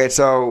 Okay. Okay,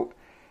 so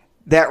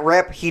that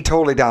rep, he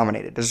totally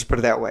dominated. Let's just put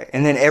it that way.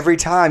 And then every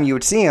time you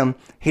would see him,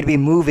 he'd be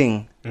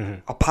moving,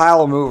 a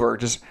pile mover,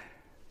 just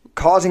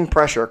causing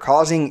pressure,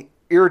 causing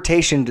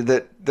irritation to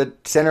the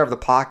center of the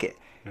pocket.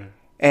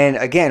 And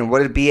again, what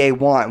did BA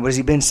want? What has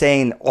he been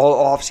saying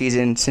all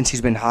offseason since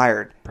he's been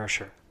hired?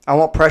 Pressure. I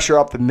want pressure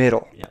up the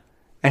middle. Yeah.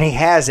 And he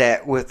has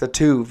that with the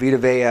two, Vita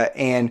Vea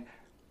and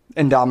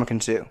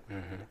Ndamukong Suh.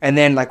 And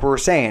then, like we were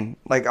saying,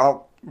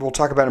 we'll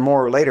talk about it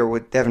more later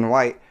with Devin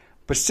White,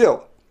 but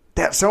still,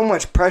 that's so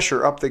much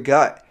pressure up the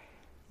gut.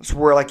 It's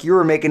where, like, you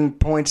were making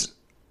points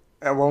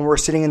when we were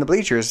sitting in the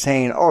bleachers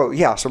saying, oh,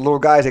 yeah, so little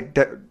guys like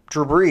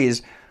Drew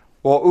Brees,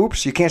 well,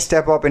 oops, you can't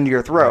step up into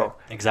your throw. Right.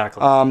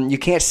 Exactly. You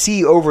can't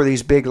see over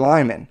these big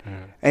linemen.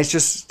 And it's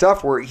just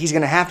stuff where he's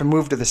going to have to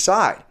move to the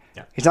side.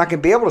 Yeah. He's not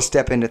going to be able to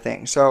step into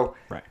things. So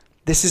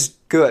this is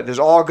good. There's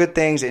all good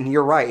things, and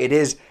you're right. It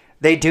is.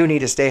 They do need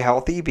to stay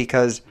healthy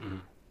because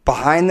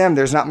behind them,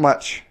 there's not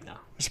much. No.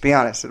 Let's be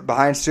honest.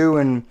 Behind Sue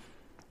and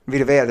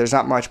Vita Vea, there's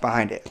not much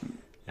behind it.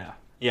 Yeah.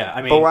 Yeah,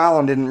 I mean, Bo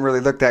Allen didn't really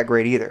look that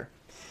great either.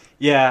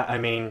 Yeah, I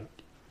mean,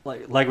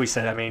 like we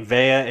said, I mean,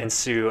 Vea and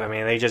Sue, I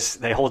mean,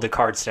 they hold the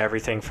cards to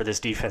everything for this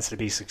defense to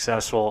be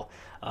successful.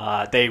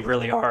 They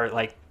really are,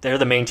 they're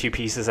the main two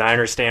pieces. And I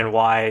understand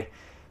why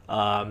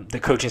the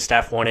coaching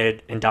staff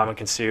wanted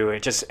Ndamukong Suh.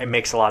 It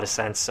makes a lot of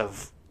sense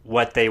of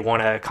what they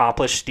want to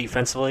accomplish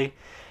defensively.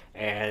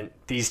 And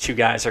these two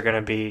guys are going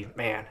to be,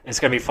 man, it's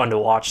going to be fun to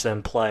watch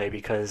them play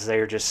because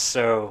they're just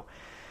so,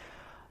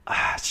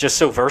 it's just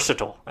so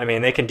versatile. I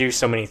mean, they can do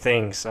so many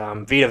things.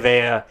 Vita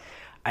Vea,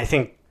 I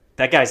think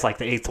that guy's like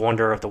the eighth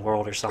wonder of the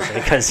world or something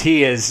because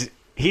he's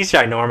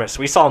ginormous.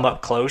 We saw him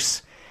up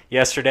close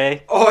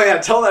yesterday. Oh, yeah,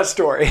 tell that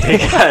story.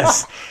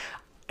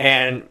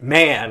 And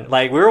man,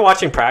 we were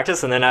watching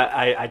practice and then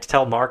I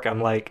tell Mark,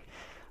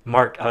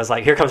 I was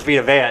like, here comes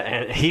Vita Vea,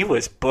 and he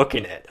was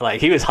booking it.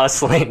 He was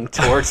hustling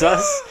towards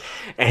us,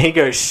 and he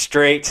goes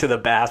straight to the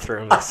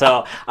bathroom.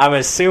 So I'm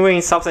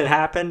assuming something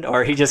happened,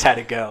 or he just had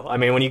to go. I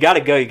mean, when you got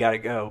to go, you got to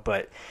go.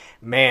 But,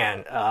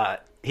 man,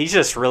 he's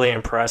just really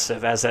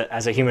impressive as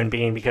a human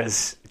being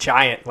because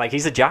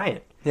he's a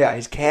giant. Yeah,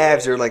 his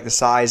calves are the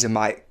size of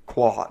my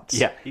quads.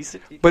 Yeah, he's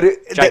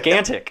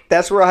gigantic.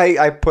 That's where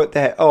I put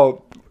that,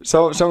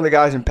 some of the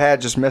guys in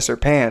pads just miss their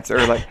pants.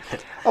 They're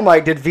I'm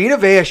like, did Vita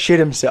Vea shit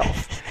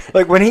himself?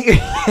 When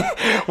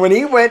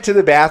he went to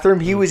the bathroom,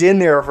 he was in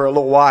there for a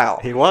little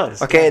while. He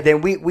was. Okay, then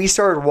we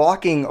started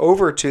walking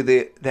over to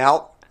the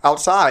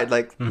outside,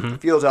 the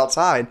fields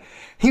outside.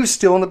 He was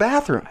still in the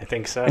bathroom. I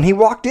think so. And he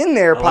walked in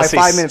there probably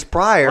 5 minutes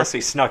prior. Unless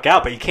he snuck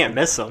out, but you can't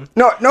miss him.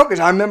 No,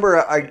 because I remember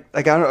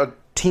a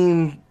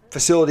team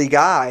facility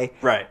guy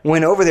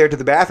went over there to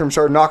the bathroom,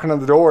 started knocking on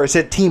the door. It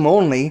said team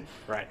only.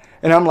 Right.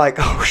 And I'm like,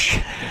 oh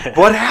shit,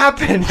 what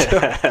happened?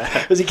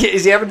 Is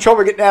he having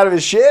trouble getting out of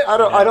his shit? I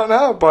don't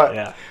know, but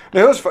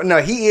no, it was fun. No,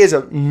 he is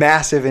a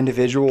massive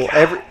individual.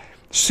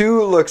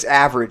 Sue looks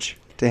average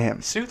to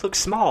him. Sue looks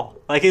small,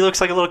 he looks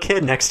like a little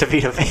kid next to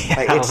Vita Vea.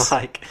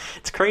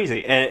 It's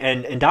crazy.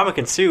 And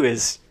Ndamukong Suh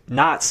is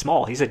not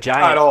small. He's a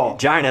giant, not at all.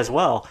 Giant as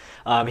well.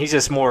 He's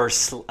just more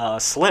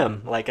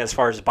slim, as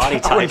far as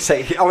body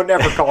type. I would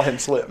never call him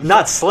slim.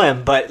 Not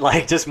slim, but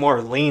just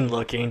more lean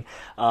looking.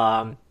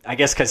 I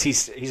guess because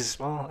he's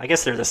well, I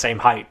guess they're the same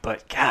height,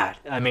 but God,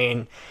 I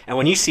mean, and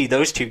when you see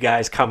those two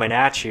guys coming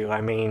at you,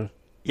 I mean,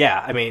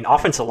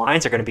 offensive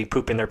lines are going to be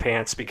pooping their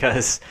pants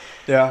because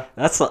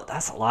that's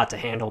a lot to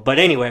handle. But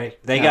anyway,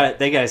 they got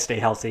to stay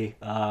healthy.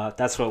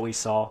 That's what we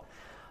saw.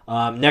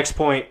 Next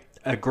point,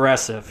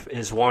 aggressive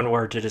is one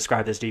word to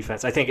describe this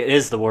defense. I think it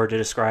is the word to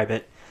describe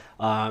it.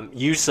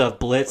 Use of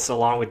blitz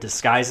along with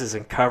disguises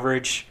and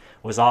coverage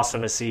was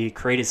awesome to see.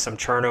 Created some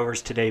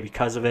turnovers today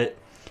because of it.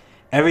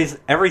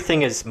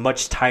 Everything is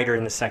much tighter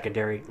in the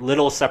secondary.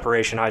 Little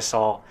separation I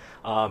saw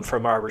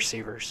from our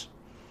receivers.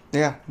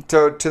 Yeah.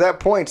 So to that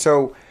point,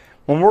 so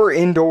when we're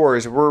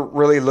indoors, we're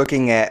really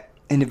looking at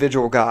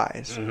individual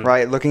guys,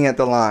 right? Looking at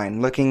the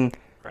line,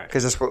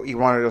 because that's what you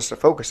wanted us to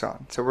focus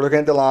on. So we're looking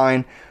at the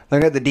line,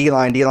 looking at the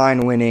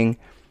D-line winning,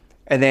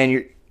 and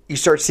then you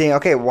start seeing,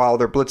 okay, wow,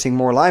 they're blitzing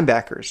more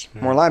linebackers,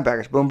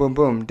 boom, boom,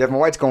 boom. Devin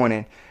White's going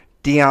in.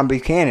 Deion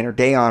Buchanan, or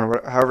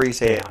Dayon, however you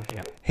say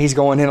it, he's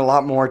going in a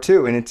lot more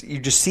too. And you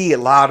just see a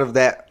lot of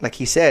that, like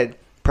he said,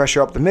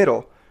 pressure up the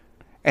middle.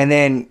 And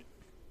then,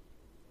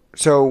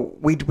 so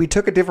we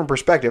took a different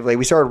perspective. Like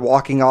we started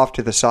walking off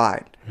to the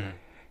side.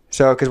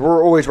 So, because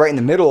we're always right in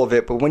the middle of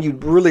it, but when you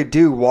really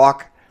do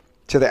walk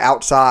to the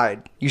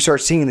outside, you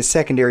start seeing the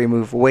secondary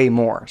move way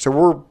more. So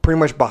we're pretty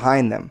much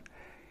behind them.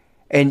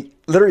 And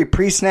literally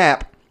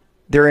pre-snap,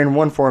 they're in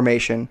one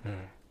formation.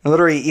 And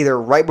literally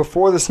either right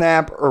before the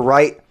snap or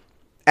right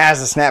as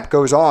the snap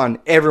goes on,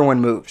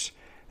 everyone moves.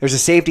 There's a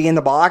safety in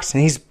the box,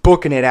 and he's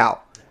booking it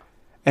out.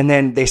 And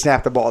then they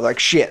snap the ball. Like,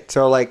 shit.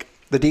 So, like,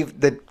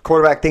 the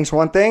quarterback thinks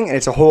one thing, and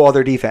it's a whole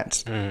other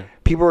defense.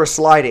 People are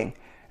sliding.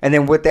 And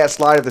then with that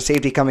slide of the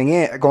safety going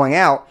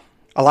out,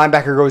 a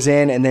linebacker goes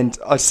in, and then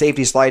a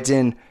safety slides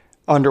in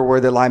under where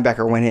the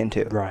linebacker went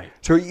into. Right.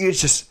 So it's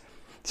just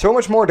so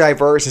much more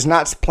diverse. It's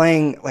not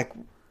playing, like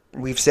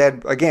we've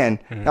said again,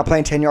 not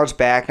playing 10 yards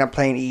back, not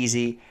playing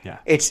easy. Yeah.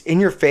 It's in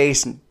your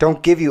face.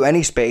 Don't give you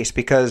any space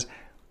because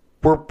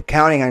we're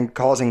counting on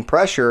causing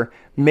pressure,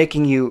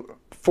 making you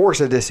force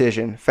a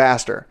decision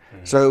faster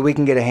so that we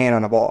can get a hand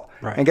on the ball.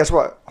 Right. And guess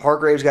what?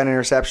 Hargraves got an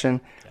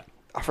interception.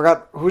 I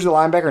forgot, who's the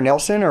linebacker,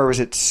 Nelson, or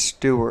was it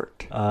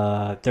Stewart?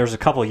 There's a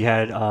couple you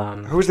had.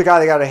 Who's the guy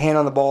that got a hand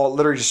on the ball,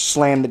 literally just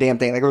slammed the damn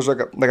thing? Like it was like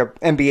a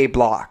NBA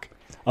block.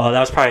 Oh, that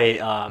was probably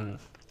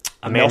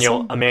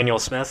Emmanuel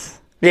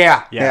Smith.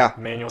 Yeah.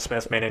 Emmanuel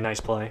Smith made a nice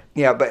play.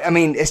 Yeah, but I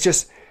mean, it's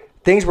just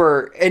things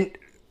where, and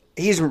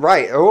he's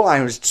right.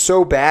 O-line was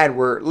so bad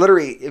where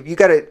literally, if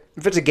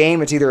it's a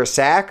game, it's either a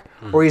sack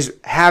or he's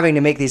having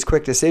to make these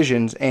quick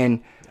decisions.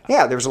 And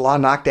yeah, there was a lot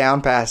of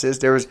knockdown passes.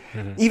 There was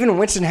even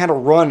Winston had a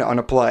run on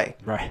a play.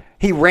 Right.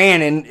 He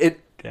ran and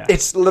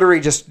it's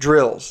literally just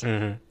drills.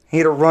 He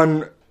had to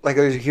run like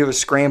he was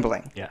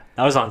scrambling. Yeah,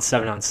 that was on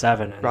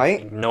 7-on-7, and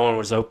right? No one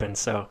was open.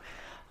 So,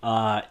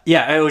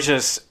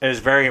 it was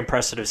very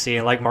impressive to see.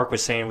 And like Mark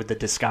was saying with the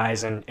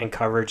disguise and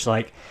coverage,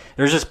 like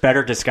there's just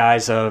better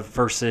disguise of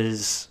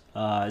versus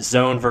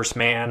zone versus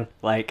man.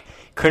 Like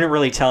couldn't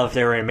really tell if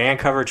they were in man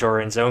coverage or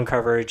in zone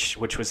coverage,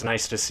 which was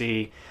nice to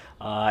see.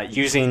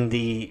 Using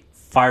the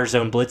fire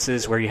zone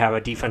blitzes where you have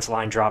a defense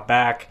line drop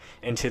back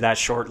into that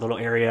short little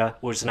area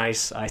was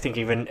nice. I think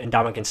even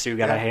Ndamukong Suh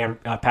got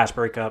a pass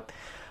breakup.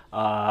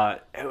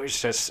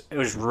 It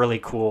was really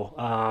cool.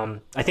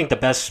 I think the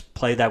best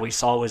play that we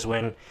saw was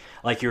when,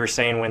 like you were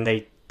saying, when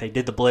they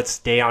did the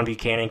blitz, Dayon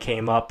Buchanan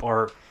came up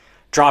or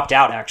dropped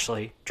out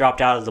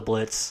of the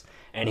blitz,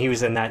 and he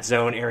was in that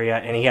zone area,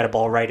 and he had a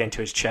ball right into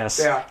his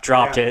chest,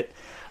 dropped it.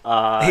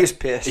 He was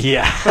pissed.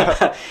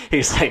 Yeah,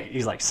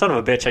 he's like, son of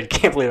a bitch! I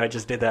can't believe I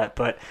just did that.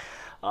 But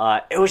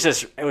it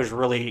was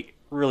really,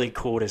 really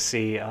cool to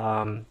see.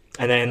 And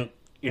then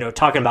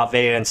talking about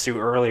Vea and Sue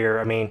earlier,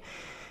 I mean,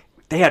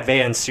 they had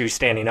Vea and Sue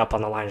standing up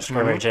on the line of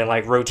scrimmage and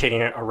like rotating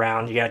it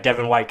around. You got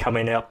Devin White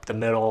coming up the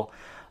middle.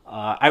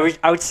 I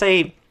would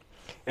say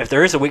if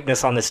there is a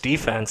weakness on this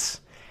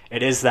defense,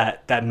 it is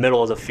that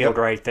middle of the field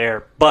right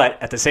there.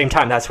 But at the same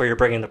time, that's where you're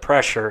bringing the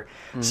pressure.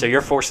 So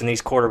you're forcing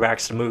these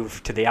quarterbacks to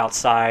move to the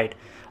outside,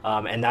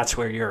 and that's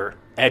where your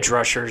edge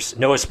rushers.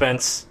 Noah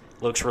Spence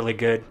looks really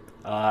good.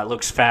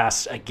 Looks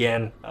fast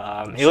again.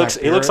 He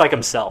looks like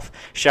himself.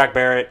 Shaq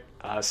Barrett,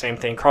 same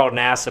thing. Carl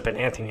Nassib and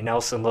Anthony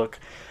Nelson look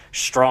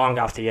strong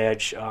off the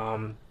edge,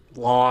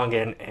 long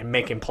and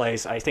making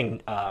plays. I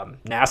think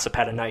Nassib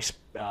had a nice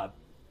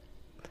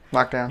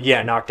knockdown.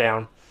 Yeah,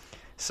 knockdown.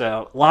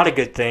 So a lot of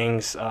good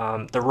things.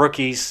 The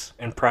rookies,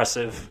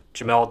 impressive.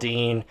 Jamel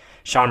Dean,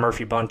 Sean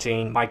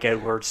Murphy-Bunting, Mike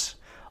Edwards,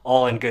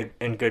 all in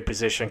good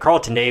position.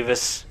 Carlton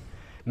Davis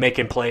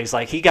making plays.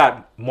 Like he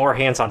got more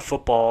hands on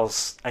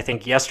footballs, I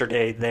think,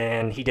 yesterday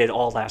than he did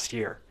all last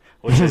year,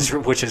 which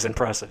is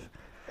impressive.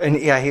 And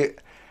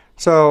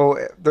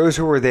so those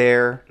who were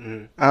there, I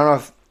don't know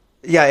if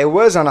it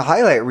was on a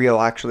highlight reel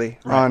actually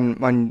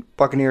on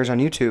Buccaneers on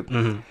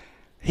YouTube.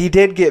 He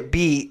did get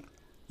beat.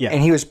 Yeah.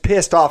 And he was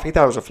pissed off. He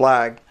thought it was a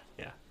flag.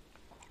 Yeah.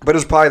 But it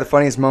was probably the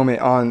funniest moment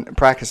on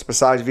practice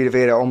besides Vita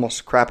Vea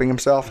almost crapping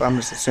himself, I'm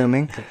just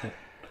assuming.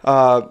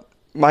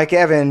 Mike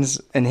Evans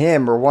and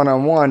him were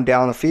one-on-one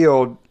down the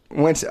field.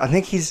 I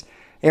think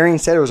Arian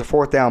said it was a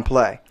fourth down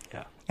play.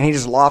 Yeah. And he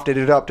just lofted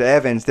it up to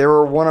Evans. They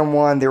were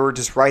one-on-one. They were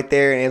just right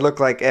there. And it looked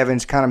like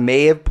Evans kind of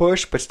may have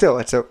pushed, but still,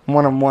 it's a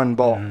one-on-one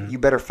ball. You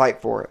better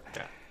fight for it.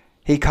 Yeah.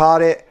 He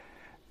caught it.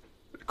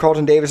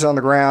 Carlton Davis on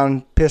the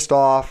ground, pissed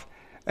off.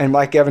 And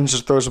Mike Evans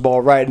just throws the ball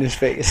right in his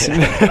face.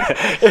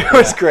 It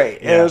was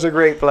great. Yeah. It was a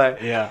great play.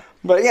 Yeah.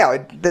 But,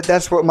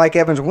 that's what Mike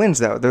Evans wins,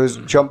 though. Those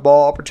jump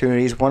ball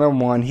opportunities,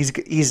 one-on-one.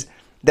 He's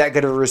that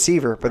good of a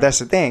receiver. But that's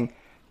the thing.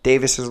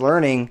 Davis is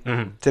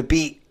learning to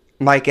beat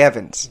Mike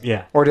Evans.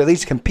 Yeah. Or to at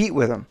least compete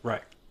with him.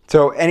 Right.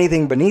 So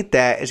anything beneath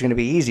that is going to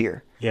be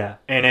easier. Yeah,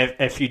 and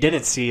if you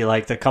didn't see,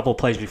 like, the couple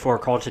plays before,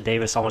 Carlton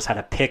Davis almost had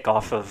a pick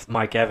off of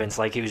Mike Evans.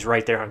 Like, he was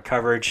right there on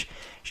coverage.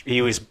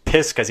 He was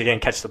pissed because he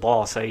didn't catch the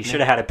ball, so he should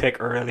have had a pick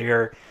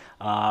earlier.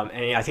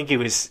 And I think he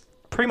was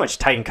pretty much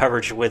tight in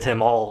coverage with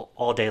him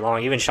all day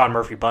long. Even Sean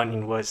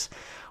Murphy-Bunting was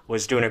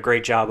doing a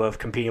great job of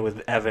competing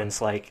with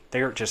Evans. Like,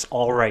 they're just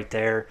all right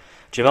there.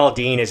 Jamel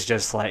Dean is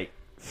just, like,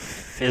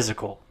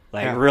 physical.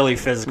 Really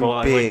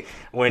physical. Big.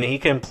 When he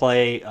can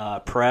play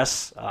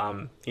press,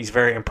 he's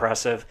very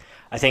impressive.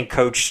 I think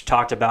Coach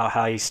talked about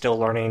how he's still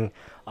learning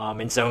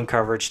in zone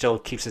coverage, still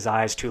keeps his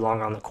eyes too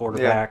long on the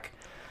quarterback.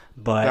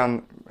 But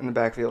Down in the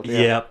backfield.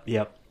 Yeah.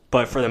 Yep.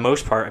 But for the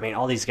most part, I mean,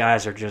 all these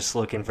guys are just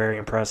looking very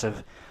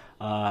impressive.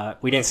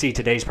 We didn't see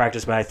today's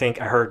practice, but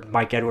I heard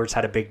Mike Edwards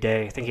had a big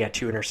day. I think he had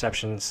 2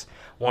 interceptions,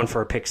 1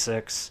 for a pick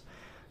 6.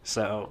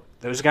 So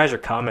those guys are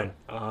coming.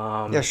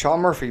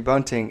 Sean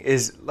Murphy-Bunting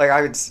is, like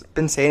I've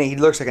been saying, he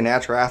looks like a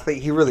natural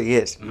athlete. He really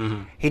is.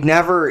 Mm-hmm. He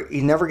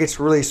never gets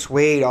really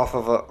swayed off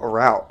of a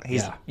route.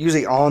 He's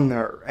usually on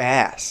their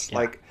ass,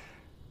 like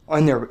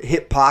on their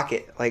hip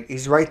pocket. Like,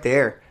 he's right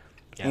there.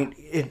 Yeah.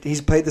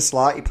 He's played the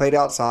slot. He played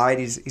outside.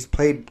 He's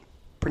played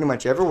pretty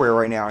much everywhere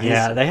right now.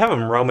 They have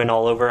him roaming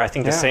all over. I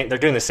think they're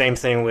doing the same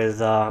thing with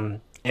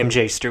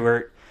MJ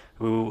Stewart,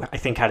 who I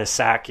think had a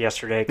sack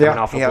yesterday coming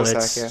off a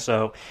blitz.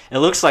 So it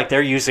looks like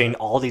they're using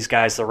all these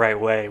guys the right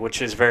way,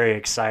 which is very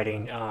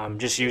exciting.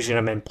 Just using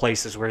them in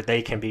places where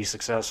they can be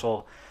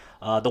successful.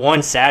 The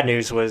one sad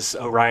news was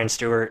Orion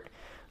Stewart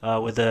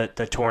with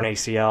the torn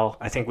ACL.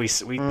 I think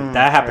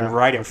that happened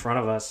right in front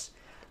of us.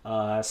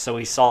 So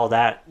we saw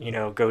that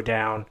go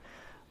down.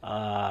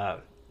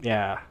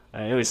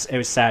 It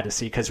was sad to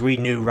see because we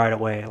knew right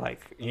away.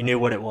 Like, you knew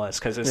what it was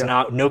because it's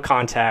no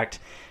contact.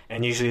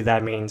 And usually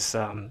that means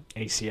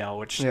ACL,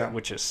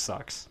 which just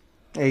sucks.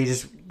 Yeah, he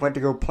just went to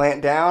go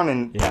plant down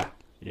and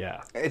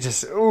it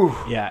just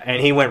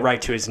and he went right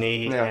to his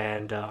knee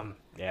and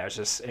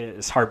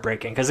it's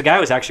heartbreaking because the guy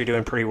was actually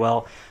doing pretty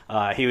well.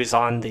 He was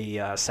on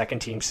the second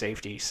team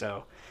safety,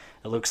 so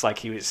it looks like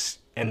he was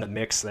in the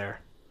mix there.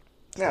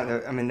 Yeah,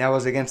 I mean, that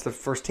was against the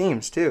first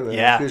teams too.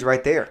 Yeah, he was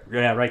right there.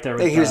 Yeah, right there. I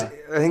think he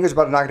was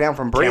about to knock down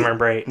from Brate. Cameron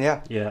Brate.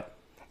 Yeah.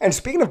 And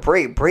speaking of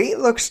Brate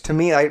looks to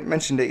me, I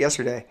mentioned it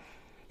yesterday.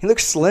 He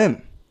looks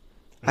slim.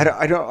 I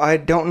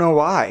don't know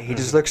why. He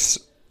just looks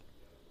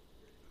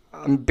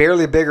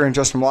barely bigger than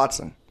Justin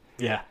Watson.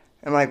 Yeah.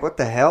 I'm like, what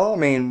the hell? I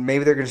mean,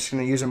 maybe they're just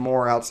going to use him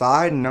more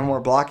outside and no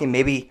more blocking.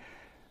 Maybe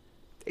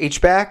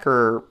H-back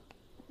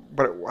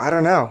but I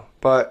don't know.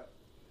 But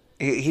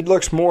he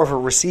looks more of a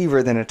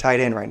receiver than a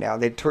tight end right now.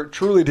 They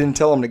truly didn't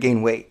tell him to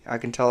gain weight. I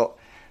can tell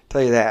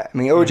you that. I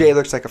mean, OJ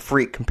looks like a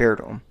freak compared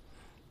to him.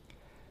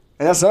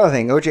 And that's another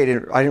thing. I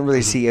didn't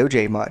really see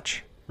OJ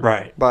much.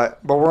 Right.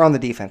 But we're on the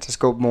defense. Let's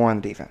go more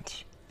on the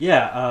defense.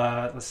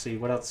 Yeah. Let's see.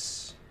 What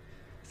else?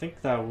 I think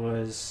that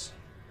was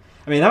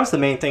the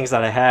main things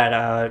that I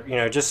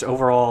had. Just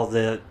overall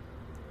the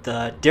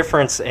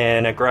difference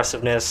in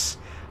aggressiveness.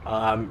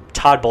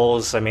 Todd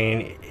Bowles,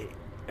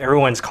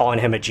 everyone's calling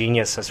him a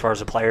genius as far as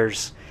the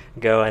players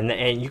go.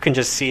 And you can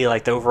just see,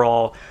 like, the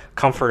overall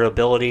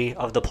comfortability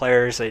of the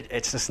players.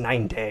 It's just night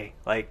and day.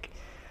 Like,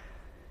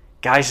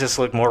 guys just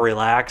look more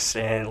relaxed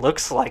and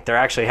looks like they're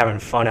actually having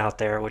fun out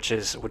there, which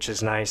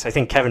is nice. I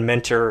think Kevin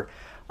Minter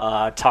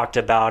talked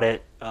about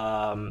it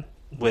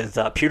with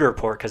Pewter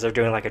Report because they're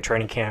doing like a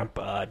training camp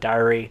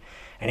diary,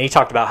 and he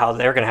talked about how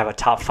they're going to have a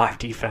top 5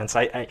 defense.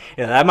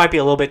 That might be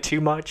a little bit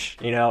too much.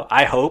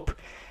 I hope.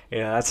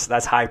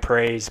 That's high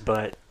praise,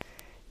 but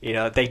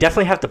they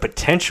definitely have the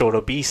potential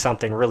to be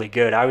something really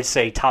good. I would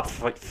say top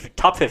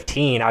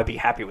 15. I'd be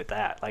happy with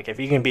that. Like, if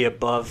you can be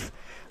above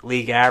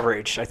league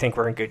average, I think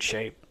we're in good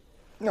shape.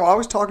 I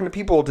was talking to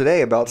people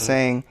today about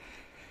saying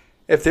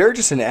if they're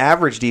just an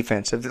average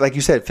defense, like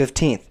you said,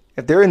 15th,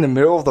 if they're in the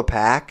middle of the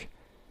pack,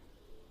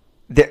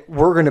 that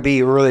we're going to be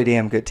a really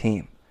damn good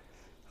team.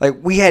 Like,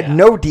 we had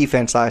no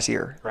defense last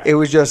year. Right. It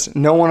was just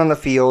no one on the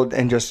field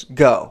and just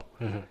go.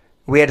 Mm-hmm.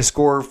 We had to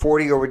score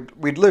 40 or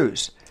we'd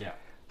lose. Yeah.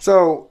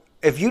 So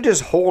if you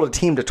just hold a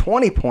team to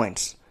 20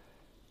 points,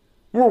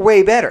 we're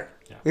way better.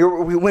 Yeah.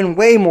 We win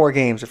way more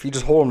games if you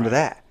just hold them to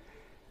that.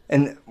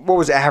 And what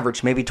was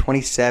average? Maybe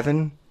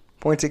 27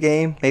 points a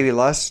game, maybe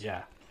less,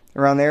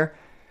 around there.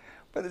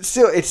 But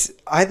still,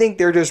 I think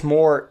they're just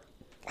more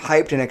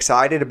hyped and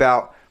excited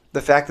about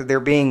the fact that they're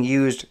being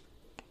used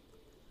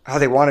how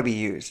they want to be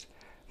used,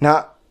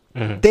 not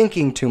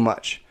thinking too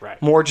much,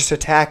 more just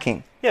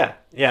attacking. Yeah.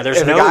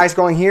 If the guy's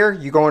going here,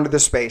 you go into the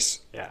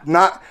space. Yeah.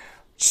 Not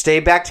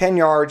stay back 10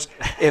 yards.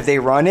 If they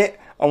run it,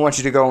 I want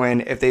you to go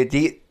in. If they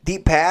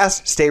deep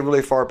pass, stay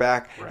really far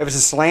back. Right. If it's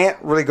a slant,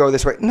 really go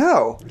this way.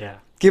 No. Yeah.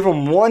 Give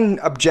them one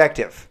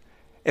objective.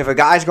 If a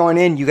guy's going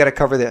in, you got to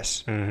cover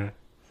this. Mm-hmm.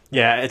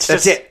 Yeah,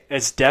 that's it.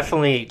 It's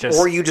definitely just...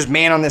 Or you just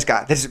man on this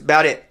guy. This is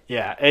about it.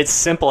 Yeah, it's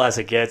simple as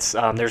it gets.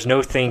 There's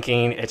no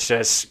thinking. It's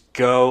just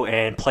go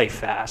and play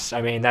fast.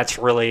 That's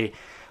really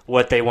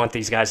what they want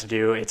these guys to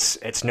do.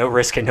 It's no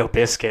risk and no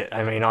biscuit.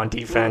 I mean, on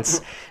defense,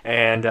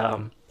 and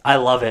I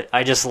love it.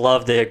 I just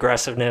love the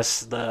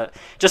aggressiveness,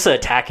 just the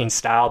attacking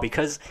style,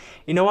 because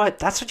you know what?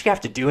 That's what you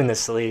have to do in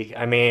this league.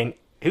 I mean,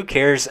 who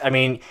cares? I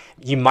mean,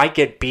 you might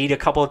get beat a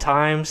couple of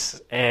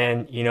times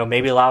and,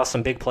 maybe allow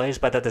some big plays,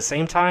 but at the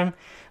same time,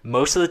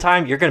 most of the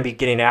time, you're going to be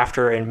getting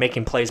after and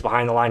making plays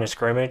behind the line of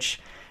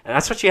scrimmage. And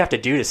that's what you have to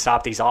do to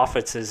stop these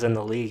offenses in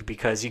the league,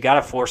 because you got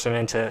to force them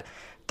into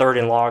third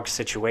and long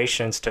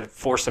situations, to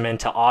force them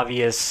into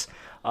obvious,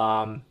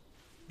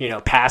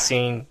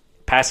 passing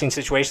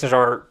situations,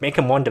 or make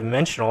them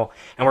one-dimensional.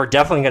 And we're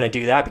definitely going to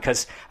do that,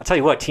 because I'll tell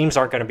you what, teams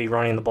aren't going to be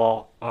running the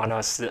ball on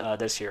us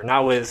this year.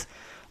 Not with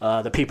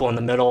the people in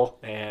the middle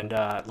and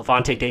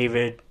Levante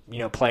David,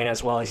 playing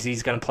as well as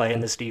he's going to play in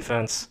this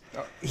defense.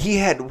 He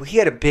had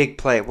a big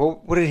play.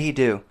 Well, what did he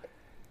do?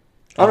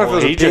 I don't know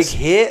if it was a big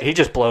hit. He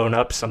just blown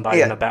up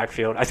somebody in the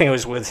backfield. I think it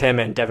was with him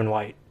and Devin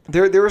White.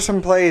 There were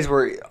some plays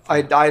where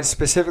I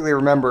specifically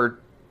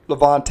remembered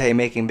Levante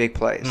making big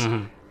plays.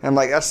 Mm-hmm. I'm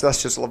like, that's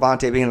just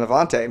Levante being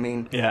Levante. I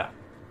mean,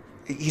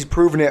 he's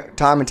proven it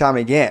time and time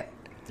again.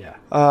 Yeah,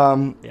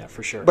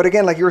 for sure. But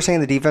again, like you were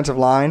saying, the defensive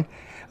line.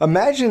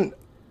 Imagine,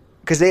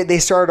 because they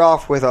started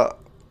off with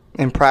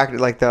in practice,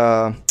 like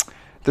the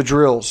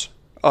drills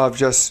of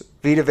just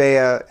Vita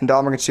Vea and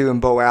Dominican Sue and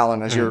Bo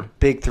Allen as your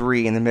big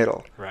three in the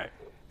middle. Right.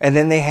 And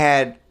then they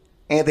had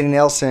Anthony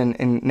Nelson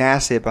and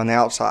Nassib on the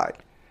outside.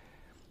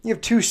 You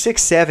have 2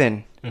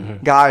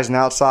 6'7" guys on the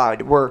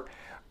outside, where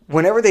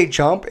whenever they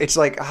jump, it's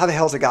like, how the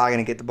hell is a guy going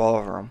to get the ball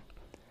over him?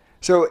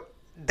 So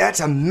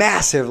that's a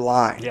massive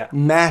line. Yeah.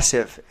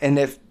 Massive. And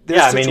if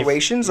there's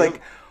situations,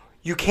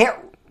 you can't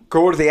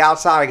go to the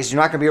outside because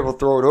you're not going to be able to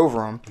throw it over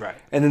them. Right.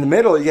 And in the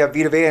middle, you have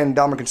Vita Vea and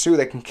Dominican Sue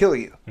that can kill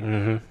you.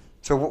 Mm-hmm.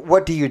 So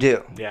what do you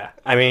do? Yeah.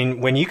 I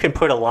mean, when you can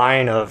put a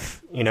line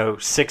of,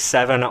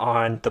 6'7"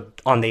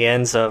 on the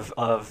ends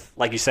of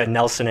like you said,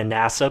 Nelson and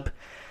Nassib,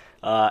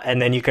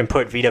 and then you can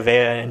put Vita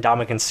Vea and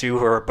Dominican Sue,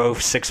 who are both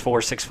 6'4",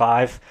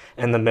 6'5",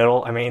 in the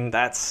middle. I mean,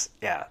 that's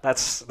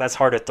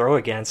hard to throw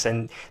against.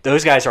 And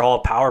those guys are all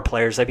power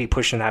players. They'd be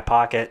pushing that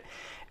pocket.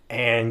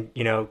 And,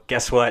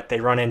 guess what?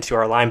 They run into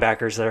our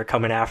linebackers that are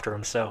coming after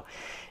them. So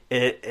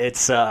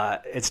it's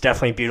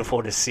definitely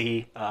beautiful to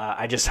see.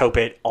 I just hope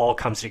it all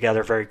comes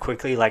together very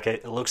quickly, like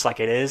it looks like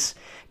it is.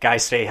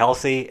 Guys stay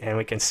healthy, and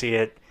we can see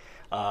it,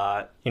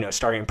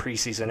 starting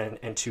preseason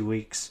in 2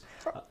 weeks.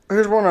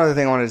 Here's one other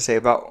thing I wanted to say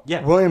about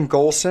William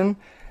Golson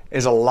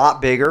is a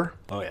lot bigger.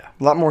 Oh, yeah.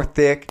 A lot more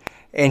thick.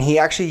 And he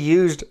actually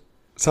used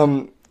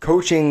some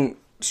coaching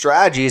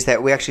strategies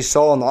that we actually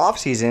saw in the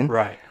offseason.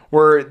 Right.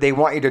 Where they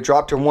want you to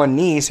drop to one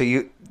knee so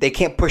they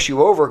can't push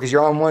you over because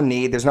you're on one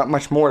knee. There's not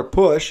much more to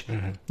push.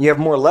 Mm-hmm. You have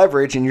more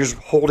leverage, and you're just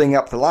holding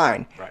up the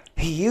line. Right.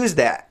 He used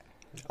that.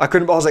 I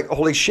was like,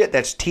 holy shit,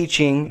 that's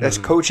teaching, that's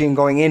coaching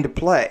going into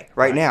play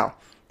right now.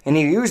 And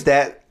he used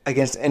that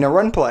in a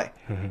run play.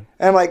 Mm-hmm. And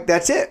I'm like,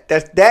 that's it.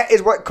 That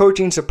is what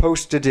coaching's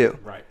supposed to do.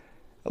 Right.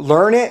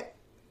 Learn it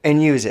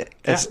and use it.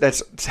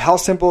 That's how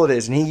simple it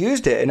is. And he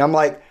used it. And I'm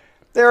like,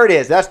 there it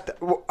is.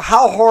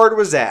 How hard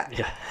was that?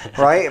 Yeah.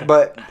 Right?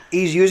 But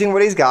he's using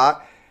what he's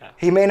got.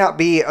 He may not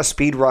be a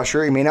speed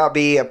rusher. He may not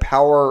be a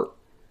power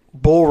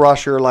bull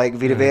rusher like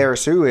Vita Vea or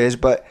Sue is,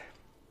 but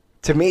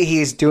to me,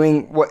 he's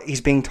doing what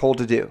he's being told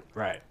to do.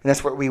 Right. And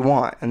that's what we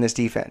want in this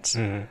defense.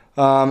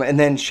 Mm-hmm. And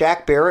then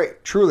Shaq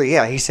Barrett, truly,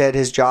 he said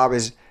his job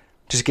is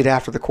just get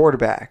after the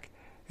quarterback.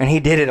 And he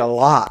did it a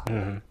lot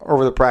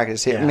over the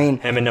practice. Yeah. I mean,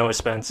 him and Noah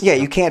Spence. Yeah,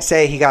 you can't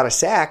say he got a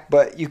sack,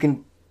 but you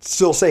can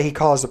still say he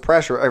caused the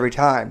pressure every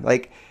time.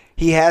 Like,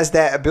 he has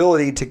that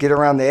ability to get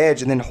around the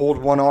edge and then hold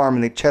one arm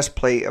in the chest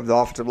plate of the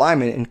offensive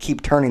lineman and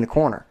keep turning the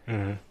corner.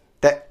 Mm-hmm.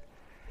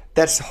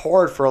 That's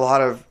hard for a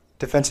lot of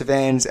defensive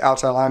ends,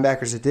 outside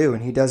linebackers to do,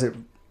 and he does it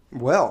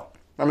well.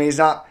 I mean, he's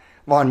not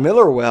Von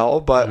Miller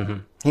well, but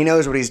he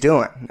knows what he's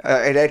doing.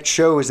 That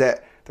shows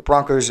that the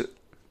Broncos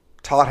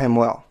taught him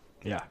well.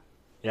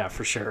 Yeah,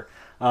 for sure.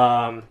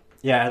 And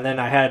then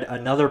I had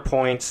another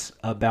point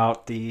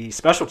about the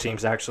special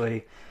teams,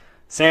 actually.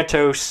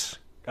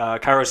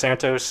 Cairo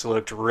Santos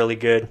looked really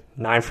good,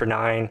 9 for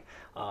 9.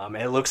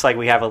 It looks like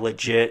we have a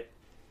legit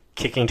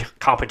kicking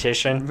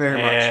competition.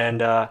 Very much.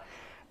 And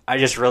I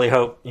just really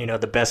hope,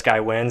 the best guy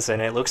wins,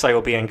 and it looks like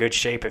we'll be in good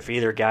shape if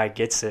either guy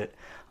gets it.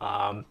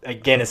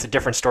 Again, it's a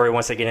different story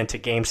once they get into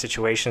game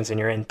situations and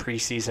you're in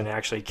preseason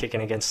actually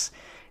kicking against,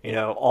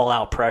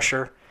 all-out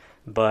pressure.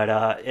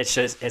 But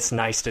it's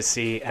nice to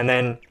see. And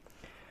then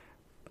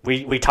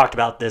we talked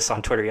about this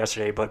on Twitter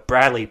yesterday, but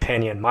Bradley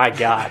Pinion, my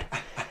God.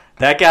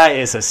 That guy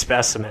is a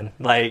specimen.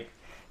 Like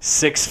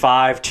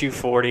 6'5",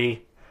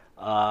 240.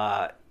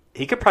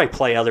 He could probably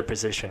play other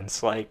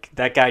positions. Like,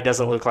 that guy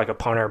doesn't look like a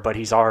punter, but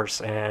he's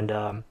ours.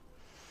 And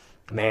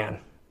man,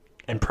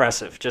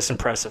 impressive. Just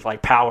impressive.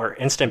 Like power,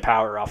 instant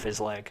power off his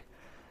leg.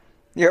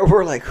 Yeah,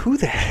 we're like, who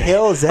the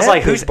hell is that? I was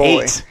like, who's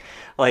 8?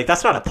 Like,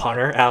 that's not a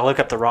punter. And I look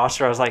up the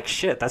roster. I was like,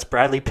 shit, that's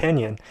Bradley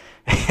Pinion.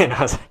 And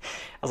I was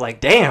like,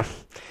 damn.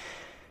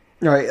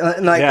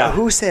 Right. Like,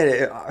 who said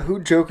it?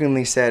 Who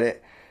jokingly said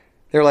it?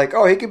 They're like,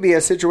 oh, he could be a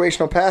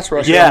situational pass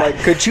rusher. Yeah. I'm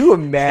like, could you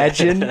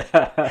imagine?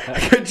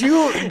 Could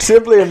you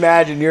simply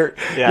imagine your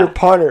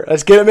punter?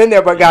 Let's get him in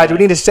there, but guys, we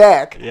need a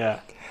sack. Yeah.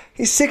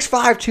 He's 6'5",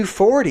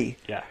 240.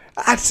 Yeah.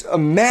 That's a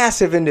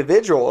massive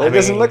individual. It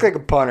doesn't look like a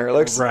punter. It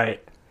looks right.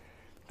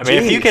 I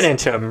mean, if you get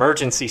into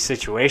emergency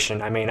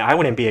situation, I mean, I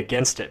wouldn't be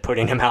against it,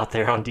 putting him out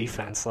there on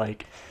defense.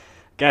 Like,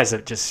 guys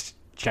are just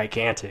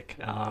gigantic.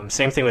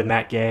 Same thing with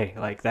Matt Gay.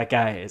 Like, that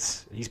guy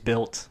he's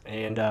built.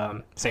 And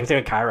same thing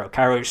with Cairo.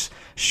 Cairo's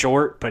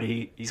short, but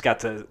he's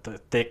got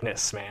the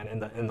thickness, man,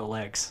 in the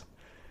legs.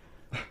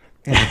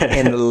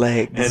 In the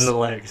legs. In the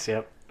legs,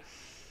 yep.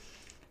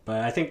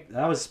 But I think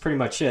that was pretty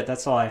much it.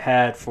 That's all I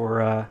had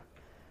for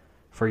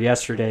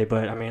yesterday.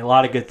 But, I mean, a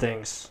lot of good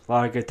things. A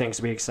lot of good things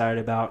to be excited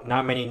about.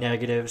 Not many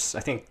negatives. I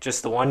think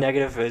just the one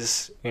negative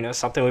is,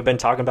 something we've been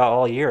talking about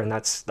all year, and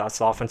that's the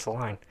offensive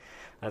line.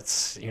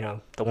 That's,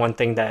 the one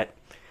thing that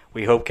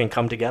we hope can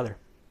come together.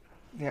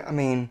 Yeah, I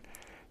mean,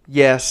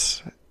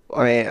 yes.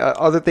 I mean,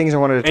 other things I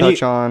wanted to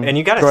touch on. And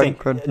you got to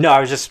think. No, I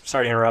was just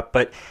sorry to interrupt,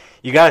 but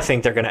you got to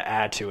think they're going to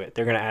add to it.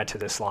 They're going to add to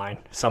this line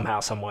somehow,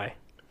 some way.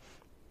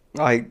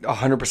 I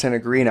 100%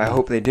 agree, and I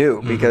hope they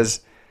do,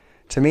 because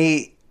to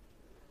me,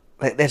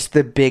 that's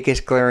the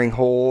biggest glaring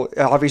hole.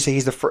 Obviously,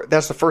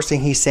 that's the first thing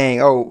he's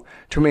saying. Oh,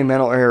 too many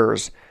mental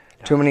errors,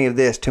 too many of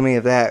this, too many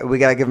of that. We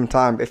got to give him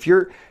time. If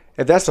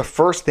that's the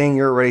first thing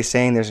you're already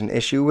saying there's an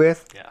issue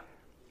with,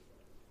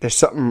 there's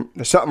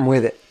something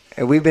with it.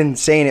 And we've been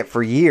saying it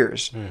for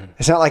years.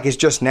 It's not like it's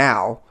just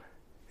now,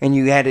 and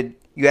you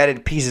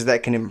added pieces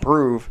that can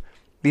improve.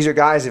 These are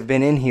guys that have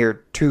been in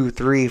here 2,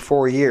 3,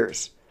 4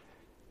 years.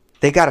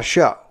 They got to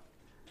show.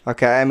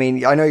 Okay, I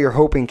mean, I know you're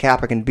hoping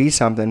Kappa can be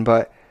something,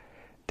 but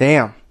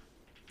damn,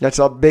 that's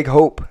a big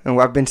hope. And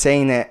I've been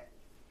saying that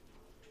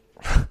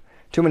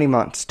too many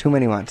months.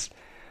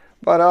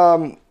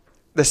 But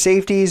the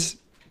safeties,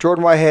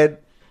 Jordan Whitehead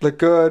looked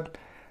good.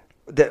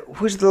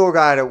 Who's the little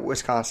guy at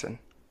Wisconsin?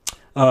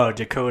 Oh,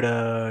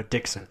 Dakota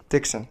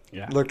Dixon.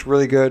 Yeah. Looked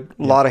really good.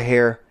 A lot of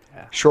hair.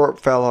 Yeah.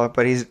 Short fella,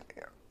 but he's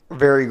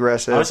very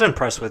aggressive. I was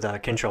impressed with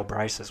Kentrell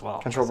Bryce as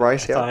well. Kentrell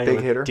Bryce, yeah, big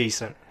hitter.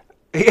 Decent.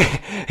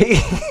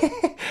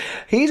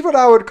 He's what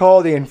I would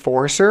call the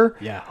enforcer.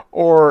 Yeah.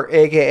 Or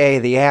AKA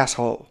the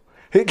asshole.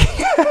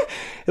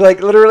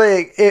 Like,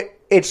 literally,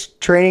 it's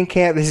training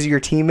camp. This is your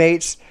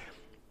teammates.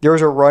 There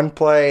was a run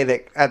play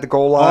that at the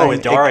goal line. Oh,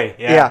 with Dari.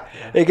 Yeah.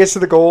 It gets to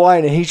the goal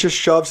line, and he just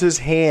shoves his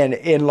hand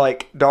in,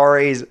 like,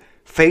 Dari's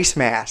face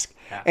mask.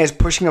 Yeah. And is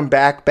pushing him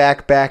back.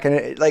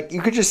 And,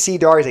 you could just see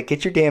Dari's like,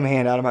 get your damn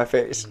hand out of my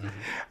face.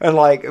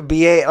 And,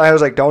 B.A., I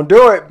was like, don't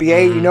do it.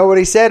 B.A., you know what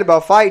he said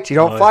about fights. You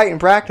don't fight in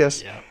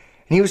practice. Yeah.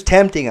 And he was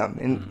tempting him.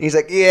 And he's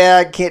like,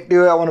 yeah, I can't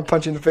do it. I want to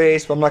punch you in the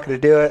face, but I'm not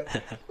going to do it.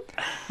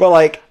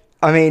 But,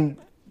 I mean,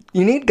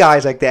 you need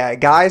guys like that.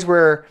 Guys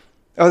where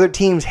other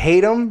teams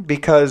hate him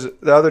because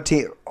the other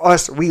team,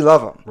 we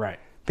love him. Right.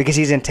 Because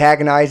he's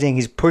antagonizing.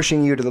 He's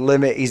pushing you to the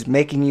limit. He's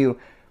making you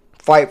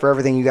fight for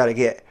everything you got to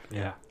get.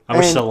 Yeah. I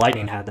wish the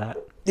Lightning had that.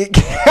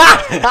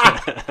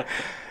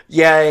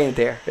 Yeah, it ain't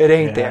there. It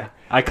ain't there.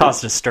 I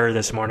caused a stir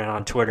this morning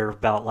on Twitter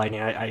about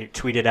Lightning. I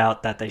tweeted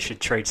out that they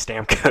should trade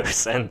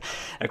Stamkos, and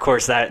of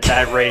course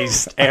that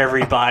raised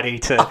everybody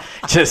to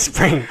just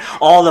bring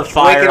all the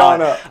fire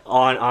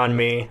on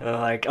me.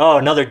 Like, oh,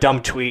 another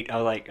dumb tweet. I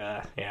was like,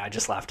 I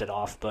just laughed it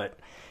off. But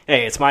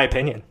hey, it's my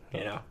opinion,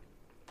 Hey,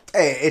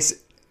 it's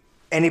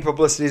any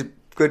publicity is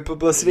good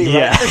publicity.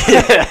 Yeah,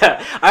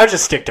 right? I would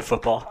just stick to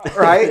football,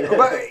 right?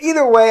 But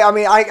either way, I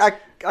mean,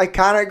 I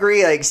kind of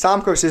agree. Like,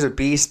 Stamkos is a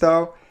beast,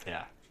 though.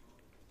 Yeah.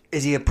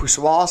 Is he a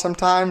poussoir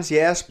sometimes?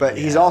 Yes, but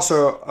he's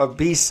also a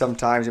beast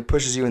sometimes and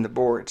pushes you in the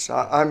boards.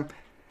 I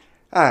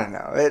don't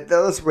know.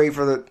 Let's wait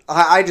for the...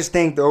 I just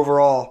think the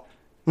overall...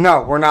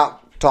 No, we're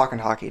not talking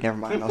hockey. Never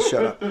mind. I'll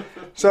shut up.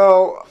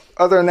 So,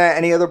 other than that,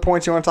 any other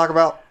points you want to talk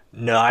about?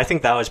 No, I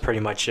think that was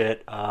pretty much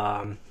it.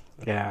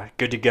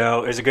 Good to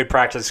go. It was a good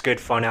practice, good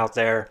fun out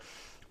there.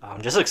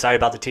 I'm just excited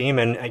about the team,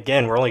 and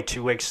again, we're only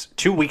 2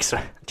 weeks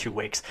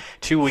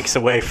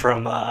away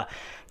from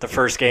the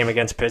first game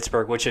against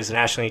Pittsburgh, which is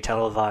nationally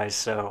televised.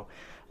 So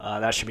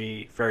that should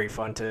be very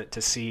fun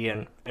to see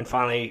and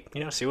finally,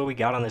 see what we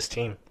got on this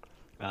team.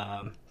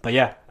 But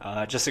yeah,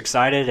 just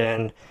excited,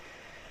 and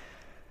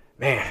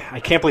man, I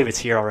can't believe it's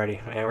here already.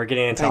 Man, we're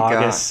getting into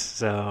August,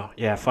 so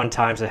yeah, fun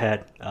times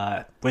ahead.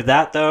 With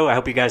that, though, I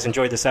hope you guys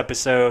enjoyed this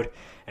episode,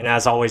 and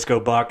as always,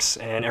 go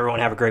Bucs, and everyone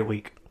have a great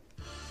week.